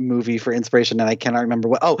strange movie for inspiration, and I cannot remember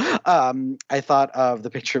what. I thought of The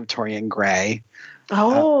Picture of Dorian Gray.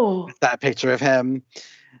 That picture of him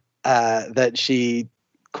that she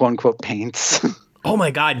quote unquote paints. Oh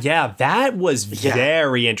my God, yeah, that was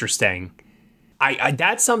very interesting. I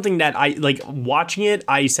that's something that I like watching it.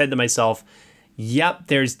 I said to myself, "Yep,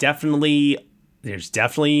 there's definitely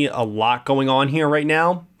a lot going on here right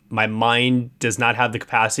now. My mind does not have the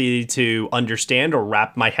capacity to understand or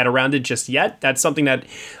wrap my head around it just yet." That's something that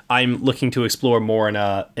I'm looking to explore more in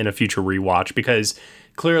a future rewatch, because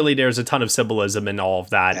clearly there's a ton of symbolism in all of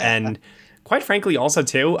that, and quite frankly, also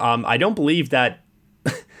too, I don't believe that.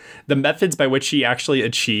 The methods by which she actually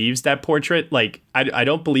achieves that portrait, like, I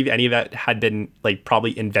don't believe any of that had been, like,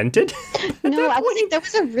 probably invented. No, I think that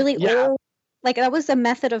was a really old like that was a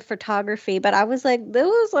method of photography, but I was like, this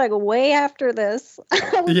was like way after this.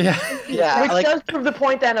 Yeah. Which does prove the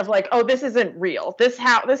point then of like, oh, this isn't real. This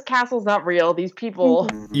castle's not real. These people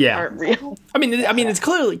aren't real. I mean, it's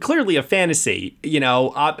clearly a fantasy,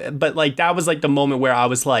 but like that was like the moment where I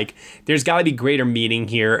was like, there's got to be greater meaning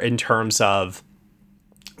here in terms of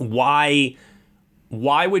why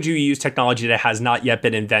would you use technology that has not yet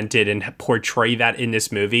been invented and portray that in this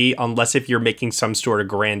movie, unless if you're making some sort of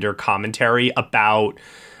grander commentary about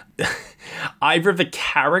either the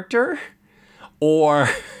character or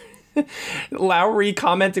Lowery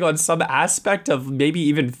commenting on some aspect of maybe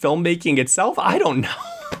even filmmaking itself? I don't know.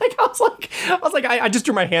 Like I was like, I just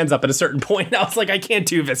threw my hands up at a certain point. I was like, I can't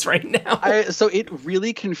do this right now. So it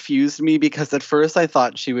really confused me because at first I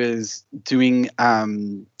thought she was doing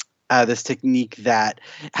this technique that.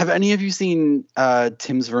 Have any of you seen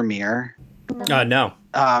Tim's Vermeer? No.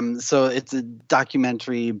 So it's a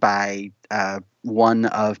documentary by one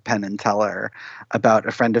of Penn and Teller about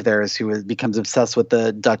a friend of theirs who becomes obsessed with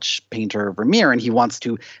the Dutch painter Vermeer, and he wants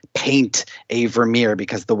to paint a Vermeer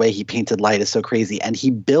because the way he painted light is so crazy. And he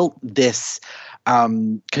built this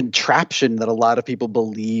contraption that a lot of people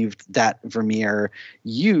believed that Vermeer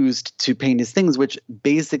used to paint his things, which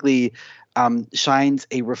basically shines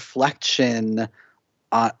a reflection,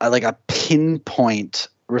 like a pinpoint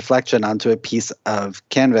reflection onto a piece of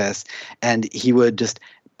canvas, and he would just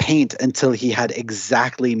paint until he had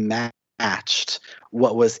exactly matched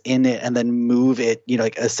what was in it and then move it,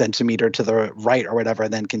 like a centimeter to the right or whatever,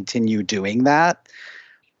 and then continue doing that.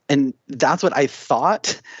 And that's what I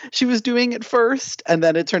thought she was doing at first. And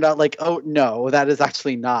then it turned out like, oh, no, that is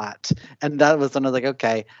actually not. And that was when I was like,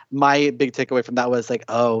 okay, my big takeaway from that was like,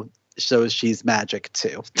 oh, so she's magic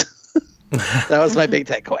too. That was my big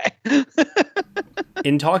takeaway.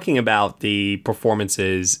 In talking about the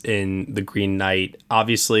performances in The Green Knight,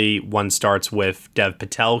 obviously one starts with Dev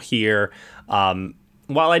Patel here.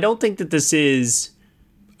 While I don't think that this is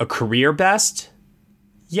a career best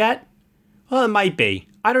yet, well, it might be.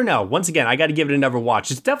 I don't know. Once again, I got to give it another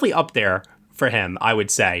watch. It's definitely up there for him, I would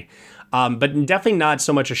say. But definitely not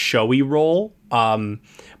so much a showy role.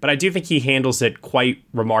 But I do think he handles it quite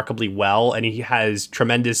remarkably well, and he has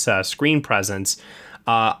tremendous screen presence.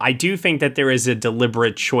 I do think that there is a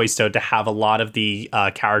deliberate choice, though, to have a lot of the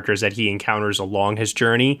characters that he encounters along his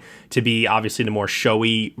journey to be obviously the more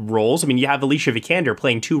showy roles. I mean, you have Alicia Vikander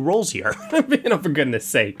playing 2 roles here, for goodness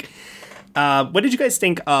sake. What did you guys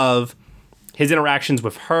think of his interactions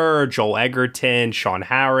with her, Joel Edgerton, Sean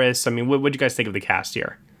Harris? I mean, what did you guys think of the cast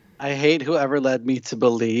here? I hate whoever led me to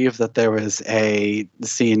believe that there was a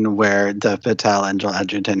scene where Dev Patel and Joel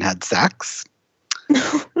Edgerton had sex.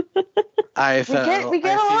 I felt, we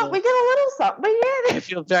get a little something, but yeah. I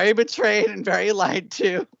feel very betrayed and very lied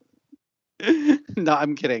to. No,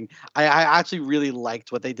 I'm kidding. I actually really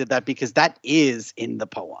liked what they did that because that is in the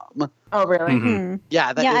poem. Oh, really? Mm-hmm.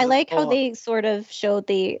 Yeah. I like how they sort of showed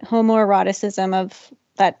the homoeroticism of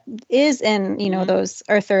that is in, those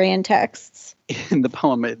Arthurian texts. In the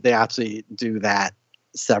poem, they actually do that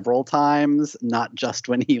several times, not just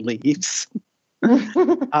when he leaves.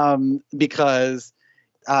 Because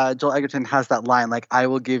Joel Edgerton has that line, like, I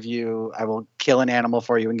will kill an animal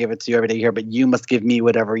for you and give it to you every day here, but you must give me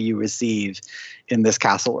whatever you receive in this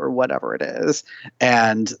castle or whatever it is.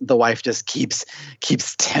 And the wife just keeps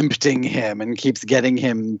tempting him and keeps getting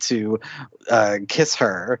him to kiss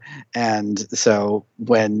her. And so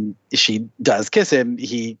when she does kiss him,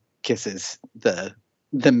 he kisses the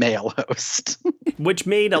male host. Which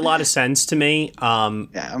made a lot of sense to me.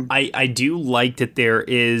 I do like that there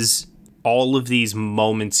is all of these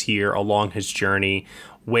moments here along his journey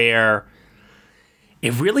where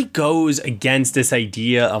it really goes against this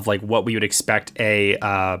idea of like what we would expect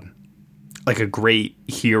a great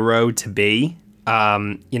hero to be.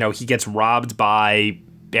 He gets robbed by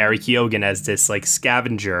Barry Keoghan as this like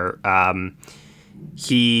scavenger.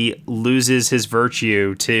 He loses his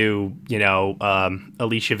virtue to,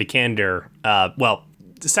 Alicia Vikander.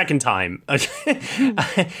 The second time.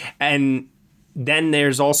 And then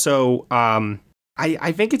there's also,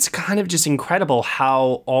 I think it's kind of just incredible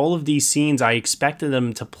how all of these scenes, I expected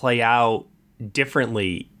them to play out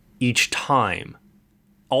differently each time.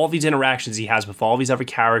 All of these interactions he has with all these other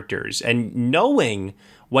characters and knowing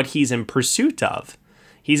what he's in pursuit of.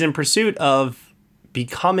 He's in pursuit of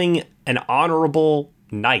becoming an honorable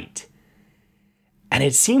knight. And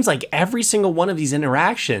it seems like every single one of these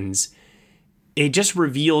interactions, it just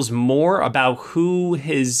reveals more about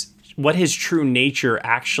what his true nature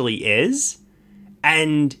actually is.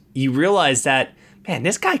 And you realize that, man,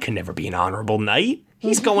 this guy could never be an honorable knight.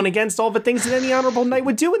 he's going against all the things that any honorable knight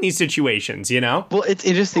would do in these situations, you know? Well, it's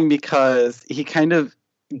interesting because he kind of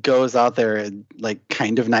goes out there and like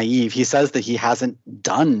kind of naive. He says that he hasn't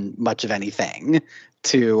done much of anything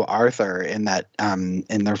to Arthur in that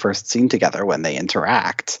in their first scene together when they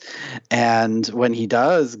interact. And when he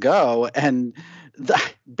does go, and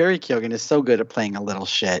Barry Keoghan is so good at playing a little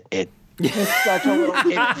shit, it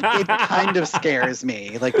kind of scares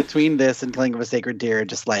me. Like between this and Killing of a Sacred Deer,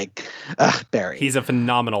 just like Barry. He's a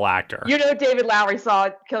phenomenal actor. You know, David Lowery saw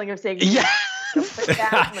Killing of a Sacred Deer. Yeah.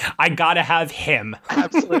 I gotta have him.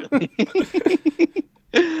 Absolutely.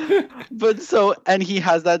 But so, and he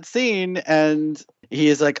has that scene, and he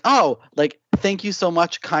is like, "Oh, like, thank you so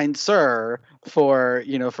much, kind sir, for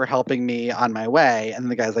helping me on my way." And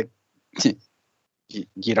the guy's like,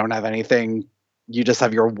 "You don't have anything. You just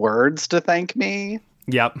have your words to thank me."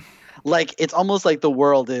 Yep. Like, it's almost like the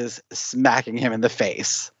world is smacking him in the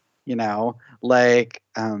face. Like,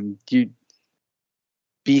 you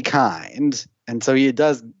be kind. And so he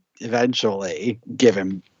does eventually give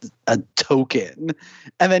him a token,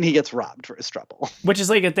 and then he gets robbed for his trouble. Which is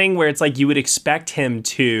like a thing where it's like you would expect him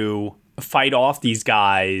to fight off these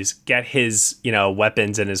guys, get his,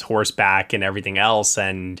 weapons and his horse back and everything else,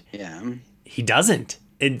 and he doesn't.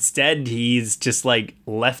 Instead, he's just like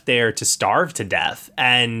left there to starve to death,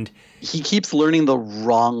 and he keeps learning the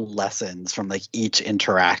wrong lessons from like each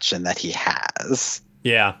interaction that he has.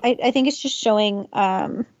 Yeah. I think it's just showing,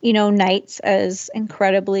 knights as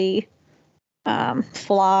incredibly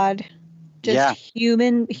flawed,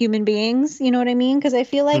 human beings. You know what I mean? Because I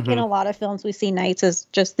feel like in a lot of films we see knights as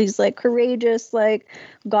just these like courageous, like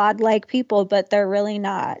godlike people, but they're really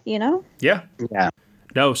not. Yeah. Yeah.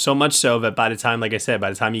 No, so much so that by the time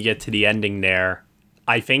you get to the ending there,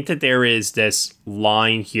 I think that there is this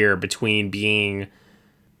line here between being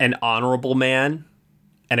an honorable man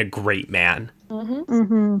and a great man.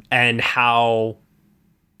 And how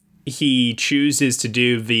he chooses to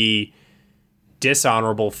do the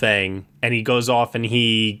dishonorable thing, and he goes off and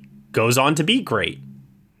he goes on to be great.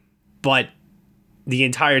 But the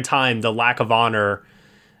entire time, the lack of honor,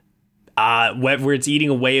 where it's eating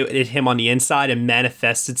away at him on the inside and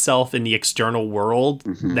manifests itself in the external world,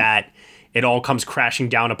 that it all comes crashing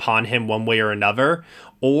down upon him one way or another.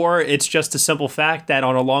 Or it's just a simple fact that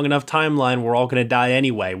on a long enough timeline, we're all going to die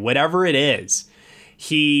anyway. Whatever it is,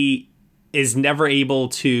 he is never able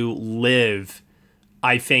to live,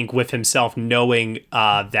 I think, with himself knowing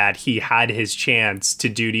that he had his chance to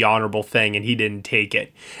do the honorable thing and he didn't take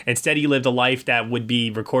it. Instead, he lived a life that would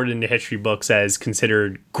be recorded in the history books as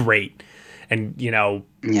considered great. And,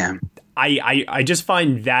 I just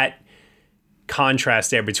find that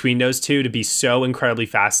contrast there between those two to be so incredibly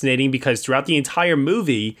fascinating, because throughout the entire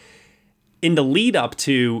movie, in the lead up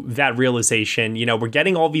to that realization, we're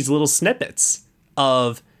getting all these little snippets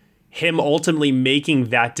of him ultimately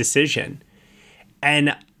making that decision.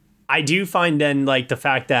 And I do find then like the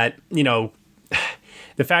fact that, it's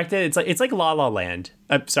like La La Land.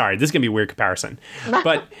 Sorry, this is going to be a weird comparison,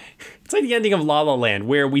 but it's like the ending of La La Land,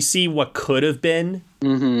 where we see what could have been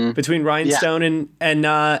between Rhinestone and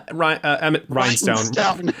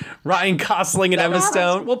Rhinestone. Ryan Gosling and Emma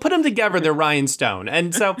Stone. We'll put them together, they're Rhinestone.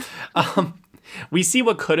 And so we see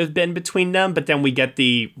what could have been between them, but then we get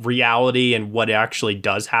the reality and what actually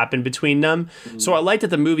does happen between them. So I like that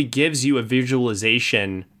the movie gives you a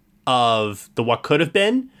visualization of the what could have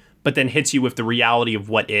been, but then hits you with the reality of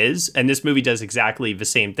what is. And this movie does exactly the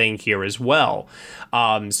same thing here as well.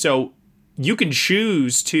 So you can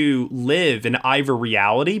choose to live in either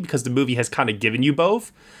reality, because the movie has kind of given you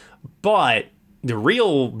both. But the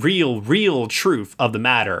real truth of the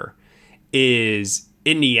matter is,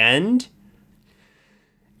 in the end,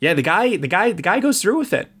 the guy goes through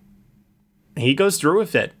with it. He goes through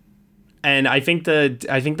with it. And I think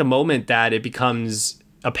the moment that it becomes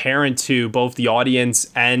apparent to both the audience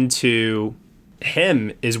and to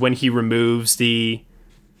him is when he removes the,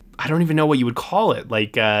 I don't even know what you would call it,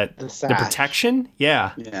 like the protection.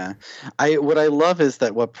 Yeah. What I love is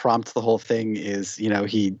that what prompts the whole thing is,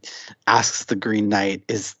 he asks the Green Knight,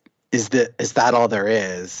 is that all there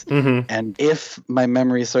is? And if my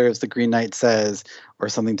memory serves, the Green Knight says, or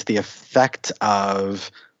something to the effect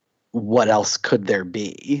of, what else could there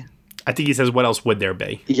be? I think he says, what else would there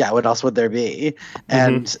be? Yeah, what else would there be?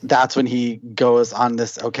 And that's when he goes on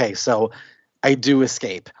this, okay, so I do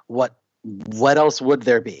escape. What else would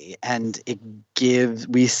there be? And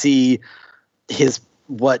we see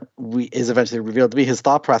what is eventually revealed to be his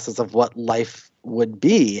thought process of what life would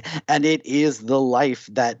be. And it is the life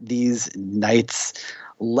that these knights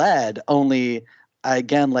led, only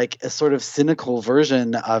again, like a sort of cynical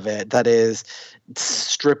version of it that is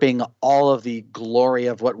stripping all of the glory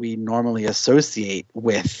of what we normally associate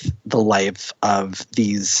with the life of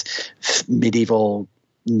these medieval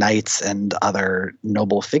knights and other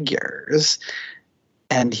noble figures.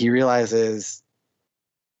 And he realizes,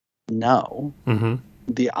 no,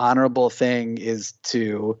 the honorable thing is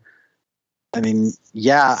to,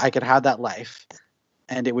 I could have that life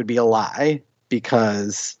and it would be a lie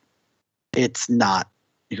because it's not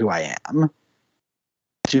who I am.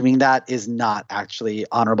 Doing that is not actually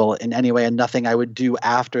honorable in any way, and nothing I would do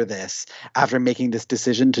after this, after making this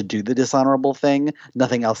decision to do the dishonorable thing,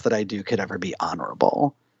 nothing else that I do could ever be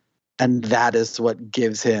honorable. And that is what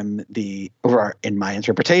gives him or in my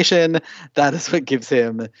interpretation, that is what gives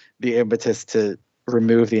him the impetus to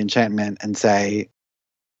remove the enchantment and say,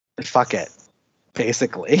 fuck it,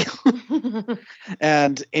 basically.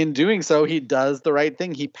 And in doing so, he does the right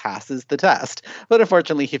thing. He passes the test. But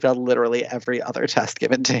unfortunately, he failed literally every other test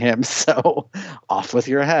given to him. So off with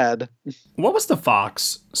your head. What was the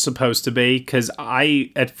fox supposed to be? Because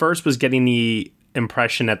I, at first, was getting the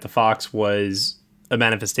impression that the fox was a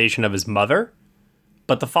manifestation of his mother.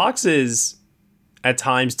 But the fox is, at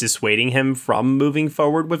times, dissuading him from moving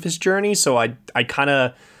forward with his journey. So I kind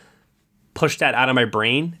of pushed that out of my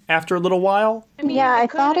brain after a little while. I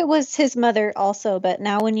thought it was his mother also, but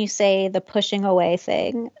now when you say the pushing away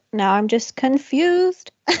thing, now I'm just confused.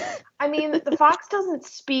 I mean, the fox doesn't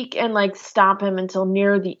speak and like stop him until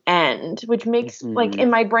near the end, which makes like in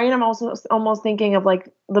my brain, I'm also almost thinking of like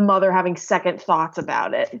the mother having second thoughts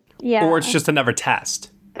about it. Yeah. Or it's just another test.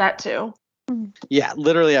 That too. Yeah,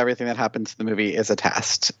 literally everything that happens in the movie is a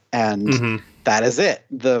test. And that is it.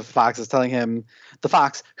 The fox is telling him, the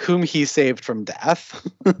fox, whom he saved from death,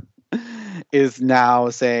 is now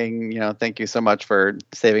saying, thank you so much for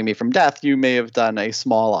saving me from death. You may have done a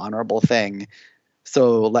small honorable thing.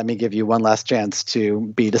 So let me give you one last chance to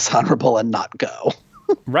be dishonorable and not go.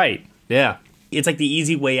 Right. Yeah. It's like the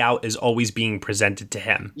easy way out is always being presented to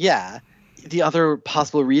him. Yeah. The other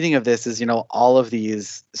possible reading of this is, all of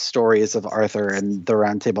these stories of Arthur and the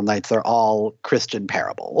Round Table Knights, they're all Christian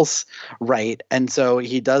parables, right? And so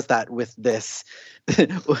he does that with this,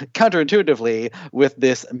 counterintuitively, with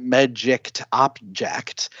this magicked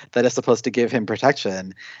object that is supposed to give him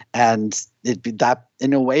protection. And that,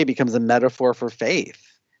 in a way, becomes a metaphor for faith.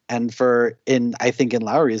 And I think in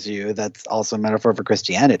Lowry's view, that's also a metaphor for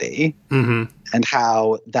Christianity. And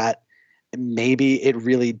how that maybe it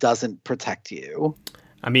really doesn't protect you.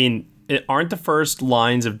 I mean, aren't the first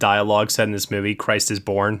lines of dialogue said in this movie, Christ is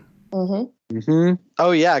born? Oh,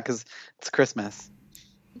 yeah, because it's Christmas.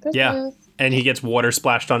 Yeah. And he gets water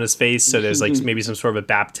splashed on his face. So there's like maybe some sort of a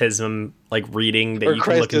baptism like reading that you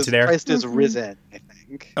can look into there. Christ is risen, I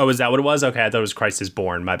think. Oh, is that what it was? Okay, I thought it was Christ is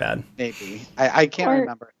born. My bad. Maybe. I can't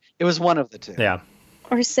remember. It was one of the two. Yeah.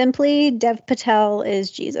 Or simply, Dev Patel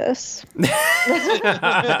is Jesus.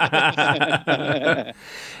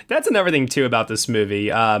 That's another thing, too, about this movie.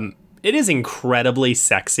 It is incredibly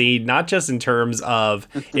sexy, not just in terms of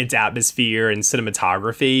its atmosphere and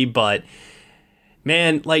cinematography, but,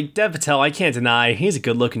 man, like, Dev Patel, I can't deny, he's a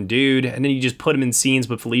good-looking dude. And then you just put him in scenes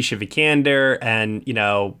with Felicia Vikander and,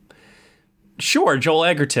 sure, Joel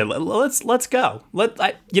Edgerton. Let's go.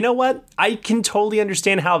 You know what? I can totally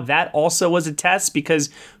understand how that also was a test,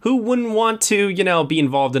 because who wouldn't want to, be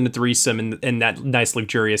involved in a threesome in that nice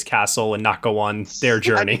luxurious castle and not go on their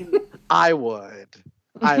journey? I would.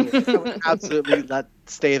 I would absolutely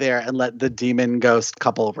stay there and let the demon ghost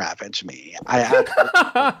couple ravage me. I'm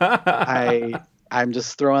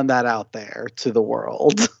just throwing that out there to the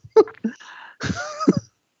world.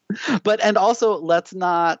 And also let's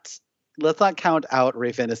not count out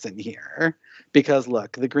Ralph Ineson here, because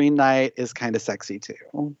look, the Green Knight is kind of sexy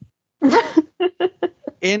too.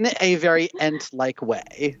 In a very Ent-like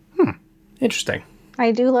way. Interesting.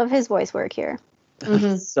 I do love his voice work here.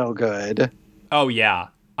 So good. Oh, yeah.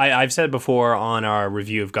 I've said before on our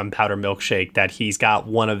review of Gunpowder Milkshake that he's got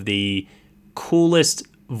one of the coolest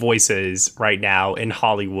voices right now in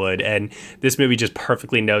Hollywood, and this movie just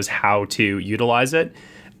perfectly knows how to utilize it.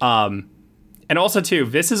 And also, too,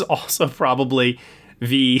 this is also probably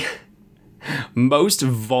the most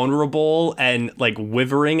vulnerable and, like,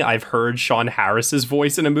 withering I've heard Sean Harris's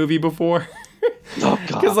voice in a movie before. Oh, God.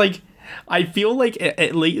 Because, like, I feel like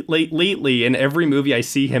lately in every movie I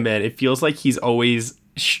see him in, it feels like he's always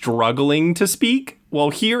struggling to speak. Well,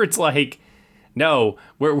 here it's like, no,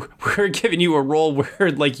 we're giving you a role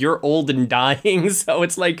where, like, you're old and dying. So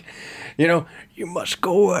it's like, you must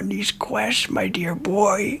go on these quests, my dear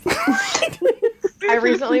boy. I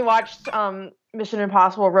recently watched Mission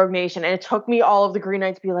Impossible Rogue Nation, and it took me all of the Green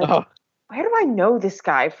Knights to be like, where do I know this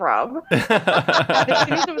guy from? And as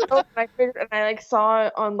soon as it was open, I figured, and I like saw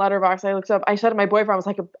it on Letterboxd. I looked up. I said to my boyfriend,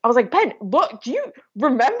 I was like, Ben, look, do you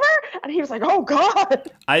remember? And he was like, oh God.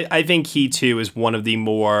 I think he too is one of the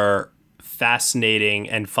more fascinating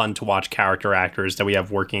and fun to watch character actors that we have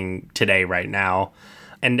working today right now.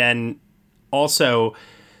 And then also,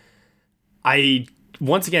 I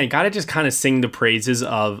once again gotta just kind of sing the praises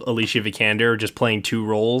of Alicia Vikander just playing two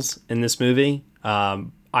roles in this movie.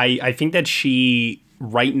 I think that she,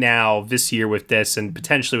 right now, this year with this, and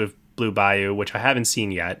potentially with Blue Bayou, which I haven't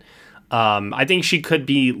seen yet, I think she could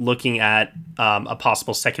be looking at a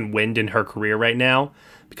possible second wind in her career right now,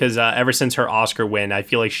 because ever since her Oscar win, I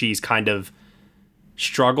feel like she's kind of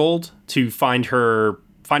struggled to find her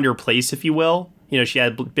place, if you will. You know, she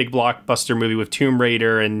had a big blockbuster movie with Tomb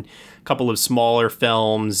Raider and a couple of smaller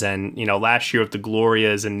films, and, you know, last year with The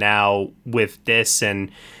Glorias, and now with this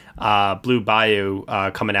and Blue Bayou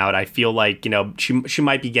coming out. I feel like, you know, she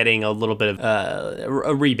might be getting a little bit of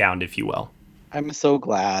a rebound, if you will. I'm so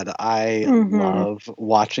glad. I love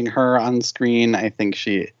watching her on screen. I think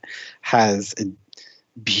she has a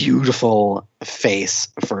beautiful face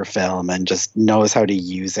for film and just knows how to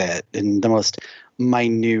use it in the most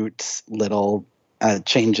minute little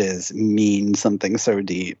changes mean something so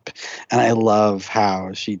deep. And I love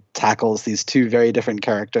how she tackles these two very different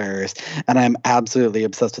characters. And I'm absolutely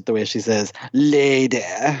obsessed with the way she says, lady.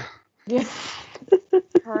 Yeah.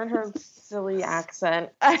 Her and her silly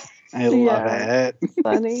accent. I love it.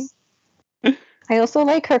 Funny. I also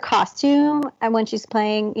like her costume and when she's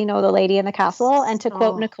playing, you know, the lady in the castle. And to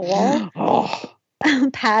quote Nicole,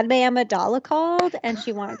 Padme Amidala called and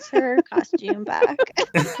she wants her costume back.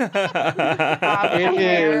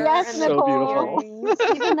 Yes, so Nicole.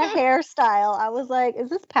 beautiful. Even the hairstyle. I was like, is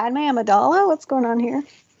this Padme Amidala? What's going on here?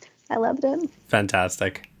 I loved it.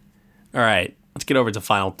 Fantastic. All right, let's get over to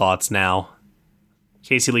final thoughts now.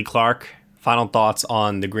 Casey Lee Clark, final thoughts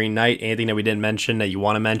on The Green Knight. Anything that we didn't mention that you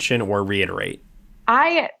want to mention or reiterate?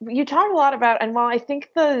 You talked a lot about, and while I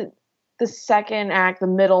think the second act, the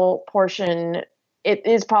middle portion, it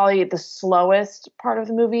is probably the slowest part of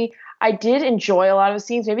the movie. I did enjoy a lot of the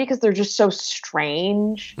scenes, maybe because they're just so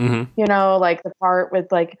strange. You know, like the part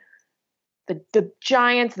with like the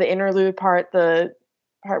giants, the interlude part, the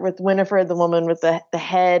part with Winifred, the woman with the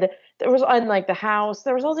head. There was on like the house.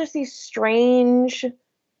 There was all just these strange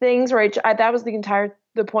things where that was the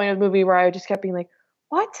point of the movie where I just kept being like,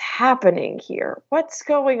 what's happening here? What's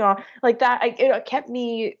going on? Like that, it kept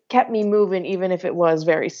me moving, even if it was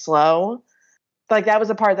very slow. Like that was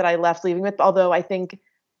a part that I left leaving with. Although I think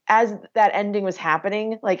as that ending was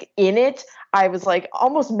happening, like in it, I was like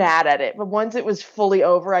almost mad at it. But once it was fully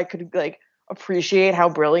over, I could like appreciate how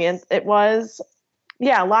brilliant it was.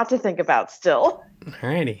 Yeah, a lot to think about still.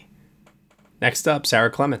 Alrighty. Next up,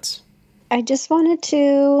 Sarah Clements. I just wanted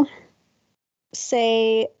to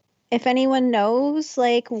say, if anyone knows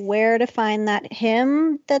like where to find that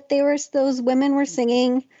hymn that those women were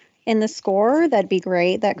singing in the score, that'd be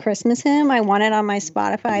great. That Christmas hymn, I want it on my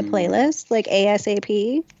Spotify playlist, like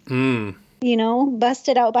ASAP. You know,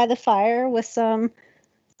 busted out by the fire with some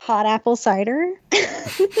hot apple cider.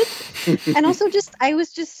 And also I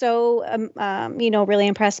was just so, really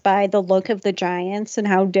impressed by the look of the giants and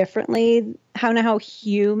how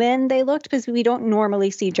human they looked, because we don't normally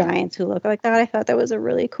see giants who look like that. I thought that was a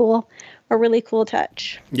really cool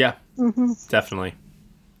touch. Yeah, definitely.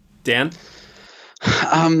 Dan?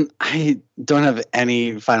 I don't have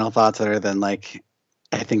any final thoughts other than like,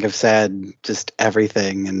 I think I've said just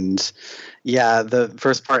everything. And yeah, the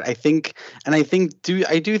first part, I do think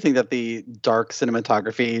that the dark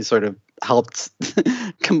cinematography sort of helped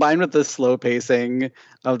combined with the slow pacing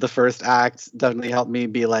of the first act, definitely helped me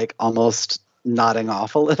be like almost nodding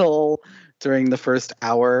off a little during the first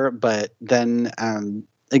hour. But then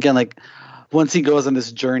again, like once he goes on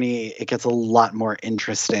this journey, it gets a lot more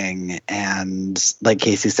interesting. And like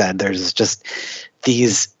Casey said, there's just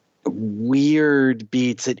these weird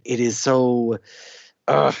beats. It is so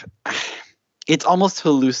it's almost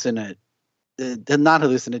not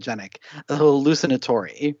hallucinogenic,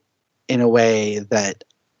 hallucinatory in a way that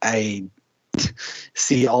I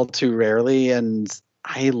see all too rarely. And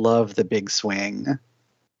I love the big swing.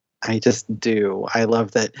 I just do. I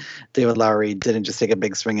love that David Lowery didn't just take a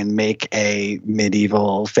big swing and make a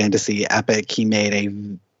medieval fantasy epic. He made a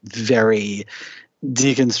very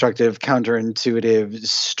deconstructive, counterintuitive,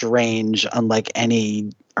 strange, unlike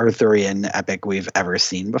any Arthurian epic we've ever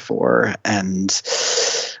seen before. And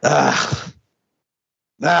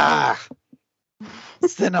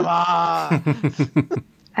cinema.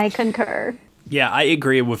 I concur. Yeah, I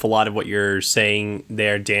agree with a lot of what you're saying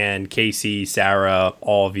there, Dan, Casey, Sarah,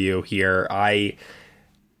 all of you here. I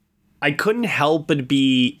couldn't help but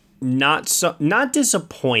be not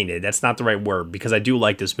disappointed. That's not the right word, because I do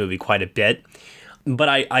like this movie quite a bit. But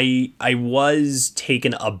I was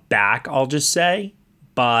taken aback, I'll just say,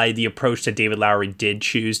 by the approach that David Lowery did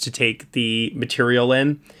choose to take the material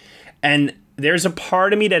in. And there's a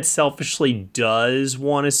part of me that selfishly does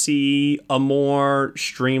want to see a more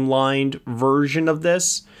streamlined version of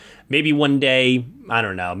this. Maybe one day, I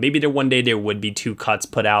don't know, maybe one day there would be 2 cuts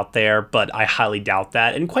put out there, but I highly doubt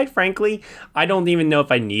that. And quite frankly, I don't even know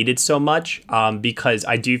if I need it so much, because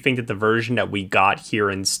I do think that the version that we got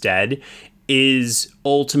here instead is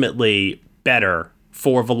ultimately better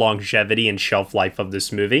for the longevity and shelf life of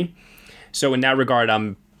this movie. So in that regard,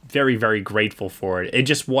 I'm very, very grateful for it. It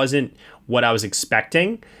just wasn't what I was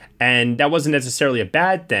expecting, and that wasn't necessarily a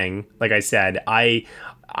bad thing. Like I said, I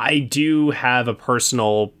do have a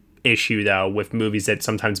personal issue, though, with movies that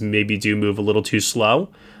sometimes maybe do move a little too slow.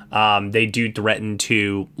 They do threaten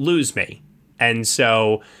to lose me. And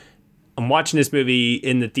so I'm watching this movie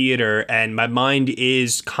in the theater, and my mind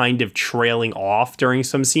is kind of trailing off during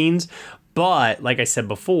some scenes. But like I said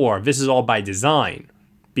before, this is all by design,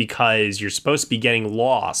 because you're supposed to be getting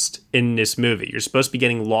lost in this movie. You're supposed to be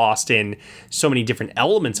getting lost in so many different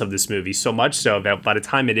elements of this movie, so much so that by the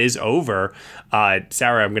time it is over,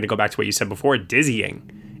 Sarah, I'm going to go back to what you said before,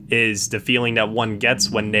 dizzying is the feeling that one gets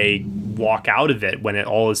when they walk out of it, when it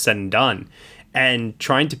all is said and done. And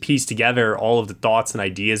trying to piece together all of the thoughts and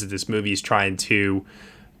ideas that this movie is trying to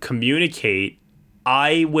communicate,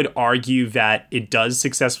 I would argue that it does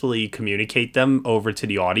successfully communicate them over to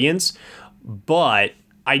the audience, but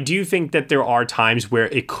I do think that there are times where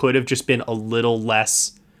it could have just been a little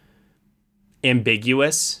less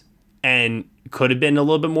ambiguous and could have been a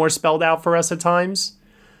little bit more spelled out for us at times.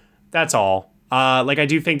 That's all. Like, I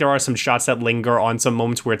do think there are some shots that linger on some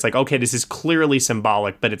moments where it's like, okay, this is clearly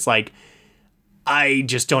symbolic, but it's like, I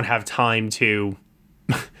just don't have time to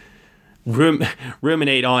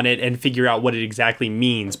ruminate on it and figure out what it exactly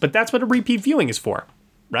means. But that's what a repeat viewing is for,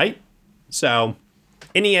 right? So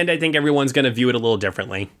in the end, I think everyone's going to view it a little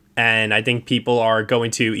differently. And I think people are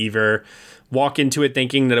going to either walk into it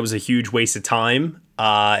thinking that it was a huge waste of time,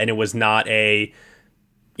 and it was not a,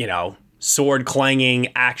 sword clanging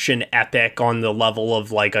action epic on the level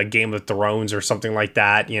of like a Game of Thrones or something like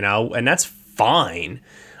that, and that's fine.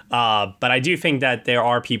 But I do think that there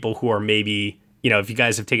are people who are maybe, if you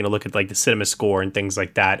guys have taken a look at like the cinema score and things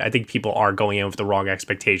like that, I think people are going in with the wrong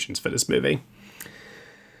expectations for this movie.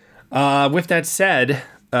 With that said,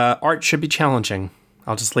 art should be challenging.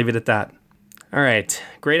 I'll just leave it at that. All right,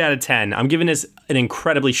 grade out of 10. I'm giving this an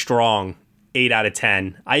incredibly strong 8 out of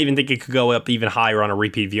 10. I even think it could go up even higher on a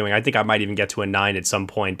repeat viewing. I think I might even get to a 9 at some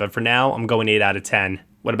point. But for now, I'm going 8 out of 10.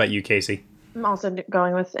 What about you, Casey? I'm also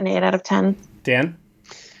going with an 8 out of 10. Dan?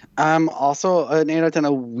 Also an 8 out of 10,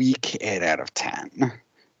 a weak 8 out of 10,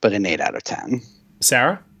 but an 8 out of 10.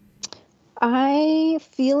 Sarah? I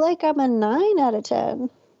feel like I'm a 9 out of 10.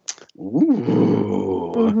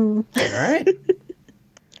 Ooh. Mm-hmm. All right.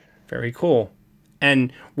 Very cool.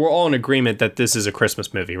 And we're all in agreement that this is a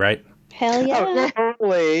Christmas movie, right? Hell yeah.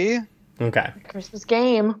 Totally. Okay. Christmas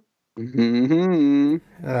game. Mm-hmm.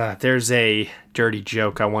 There's a dirty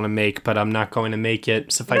joke I want to make, but I'm not going to make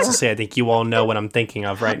it. Suffice to say, I think you all know what I'm thinking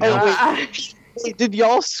of right now. Wait, did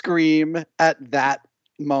y'all scream at that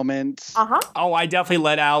moment? Uh-huh. Oh, I definitely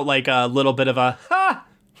let out like a little bit of a ha!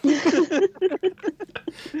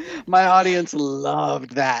 My audience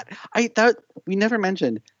loved that. I thought we never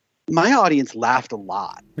mentioned my audience laughed a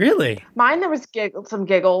lot. Really? Mine, there was some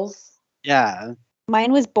giggles. Yeah.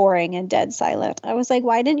 Mine was boring and dead silent. I was like,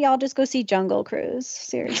 why didn't y'all just go see Jungle Cruise?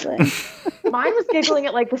 Seriously. Mine was giggling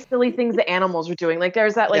at like the silly things the animals were doing. Like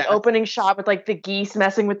there's that opening shot with like the geese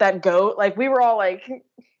messing with that goat. Like we were all like,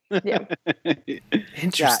 yeah.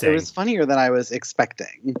 Interesting. Yeah, it was funnier than I was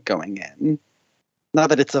expecting going in. Not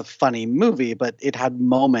that it's a funny movie, but it had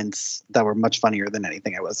moments that were much funnier than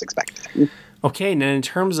anything I was expecting. Okay, now in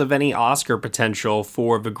terms of any Oscar potential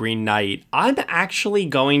for The Green Knight, I'm actually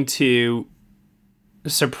going to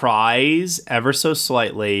surprise ever so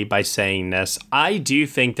slightly by saying this. I do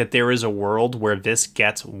think that there is a world where this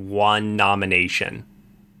gets one nomination.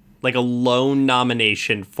 Like a lone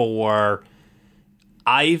nomination for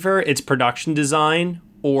either its production design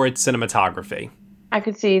or its cinematography. I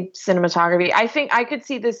could see cinematography. I think I could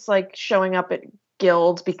see this like showing up at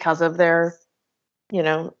Guild because of their,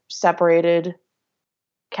 separated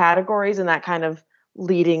categories and that kind of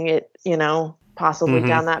leading it, possibly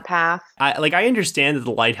down that path. I understand that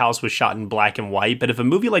The Lighthouse was shot in black and white, but if a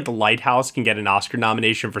movie like The Lighthouse can get an Oscar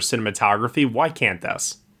nomination for cinematography, why can't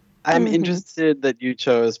this? I'm interested that you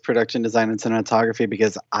chose production design and cinematography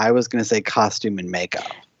because I was going to say costume and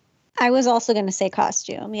makeup. I was also going to say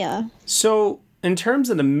costume, yeah. So in terms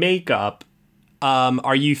of the makeup,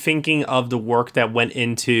 are you thinking of the work that went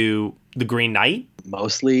into The Green Knight?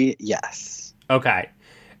 Mostly, yes. Okay.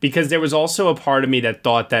 Because there was also a part of me that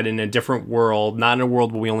thought that in a different world, not in a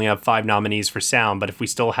world where we only have 5 nominees for sound, but if we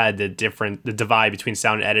still had the divide between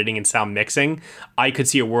sound editing and sound mixing, I could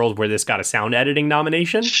see a world where this got a sound editing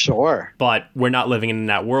nomination. Sure. But we're not living in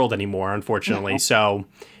that world anymore, unfortunately. No. So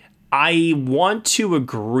I want to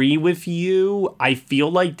agree with you. I feel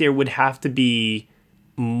like there would have to be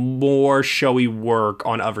more showy work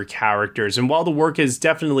on other characters. And while the work is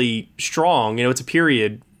definitely strong, it's a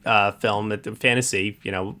period film at the fantasy,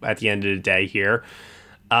 at the end of the day here.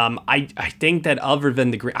 I think that other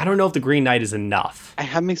than I don't know if The Green Knight is enough. I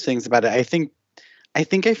have mixed things about it. I think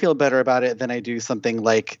I feel better about it than I do something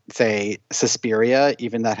like, say, Suspiria,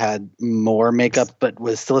 even that had more makeup, but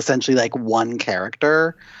was still essentially like one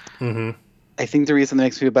character. Mm-hmm. I think the reason that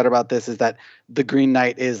makes me feel better about this is that The Green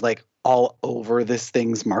Knight is like all over this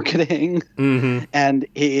thing's marketing. Mm-hmm. And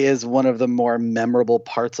he is one of the more memorable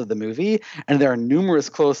parts of the movie. And there are numerous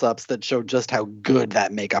close-ups that show just how good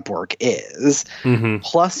that makeup work is. Mm-hmm.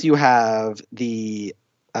 Plus you have the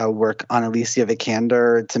work on Alicia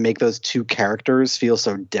Vikander to make those two characters feel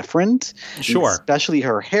so different. Sure. Especially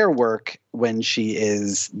her hair work when she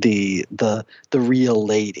is the real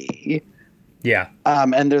lady. Yeah.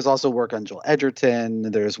 And there's also work on Joel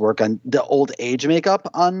Edgerton. There's work on the old age makeup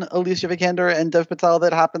on Alicia Vikander and Dev Patel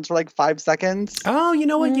that happens for like 5 seconds. Oh, you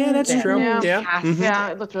know what? Yeah, that's true. Yeah. Mm-hmm. Yeah,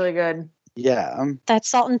 it looked really good. Yeah. That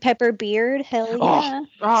salt and pepper beard, hell yeah.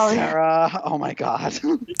 Oh, Sarah. Oh my God.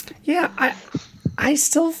 Yeah, I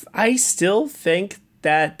still think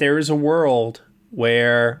that there is a world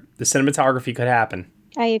where the cinematography could happen.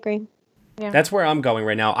 I agree. Yeah. That's where I'm going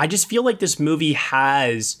right now. I just feel like this movie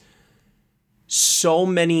has so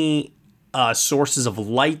many sources of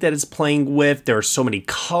light that it's playing with. There are so many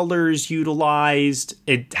colors utilized.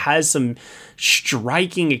 It has some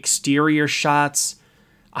striking exterior shots.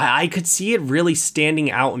 I could see it really standing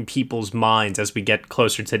out in people's minds as we get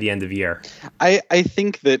closer to the end of the year. I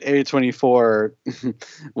think that A24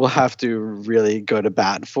 will have to really go to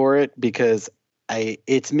bat for it because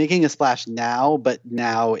it's making a splash now, but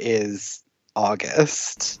now is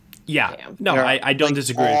August. Yeah, no, I don't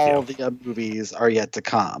disagree with you. All the movies are yet to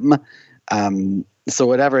come. So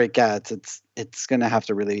whatever it gets, it's going to have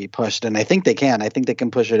to really be pushed. And I think they can. I think they can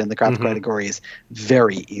push it in the craft categories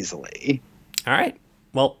very easily. All right.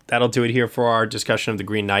 Well, that'll do it here for our discussion of The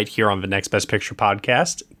Green Knight here on the Next Best Picture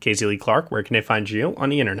podcast. Casey Lee Clark, where can they find you on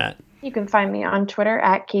the internet? You can find me on Twitter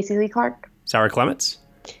at Casey Lee Clark. Sarah Clements.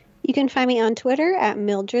 You can find me on Twitter at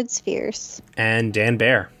Mildred Spheres. And Dan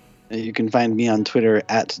Baer. You can find me on Twitter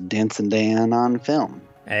at Dancin' Dan on Film.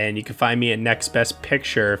 And you can find me at Next Best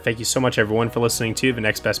Picture. Thank you so much, everyone, for listening to the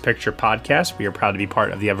Next Best Picture podcast. We are proud to be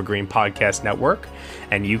part of the Evergreen Podcast Network.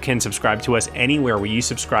 And you can subscribe to us anywhere where you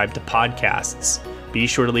subscribe to podcasts. Be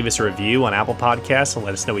sure to leave us a review on Apple Podcasts and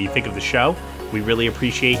let us know what you think of the show. We really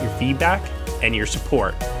appreciate your feedback and your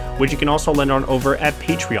support, which you can also lend on over at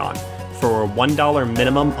Patreon. For $1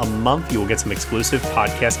 minimum a month, you will get some exclusive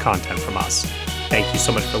podcast content from us. Thank you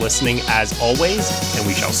so much for listening, as always, and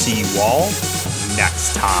we shall see you all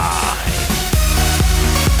next time.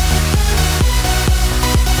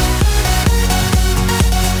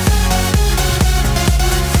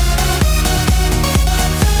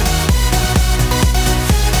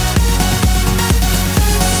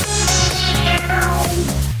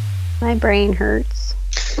 My brain hurts.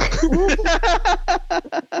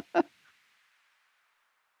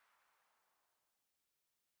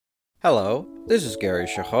 Hello, this is Gary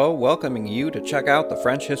Chahot welcoming you to check out the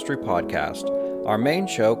French History Podcast. Our main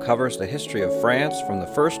show covers the history of France from the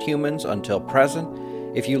first humans until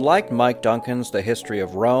present. If you liked Mike Duncan's The History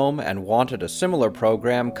of Rome and wanted a similar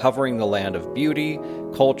program covering the land of beauty,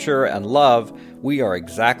 culture, and love, we are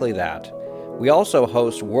exactly that. We also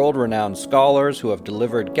host world-renowned scholars who have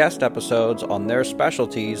delivered guest episodes on their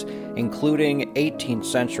specialties, including 18th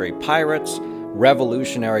century pirates,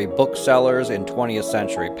 revolutionary booksellers in 20th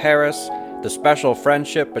century Paris, the special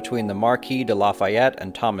friendship between the Marquis de Lafayette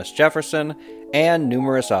and Thomas Jefferson, and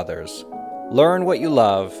numerous others. Learn what you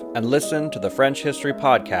love and listen to the French History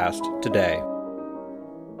Podcast today.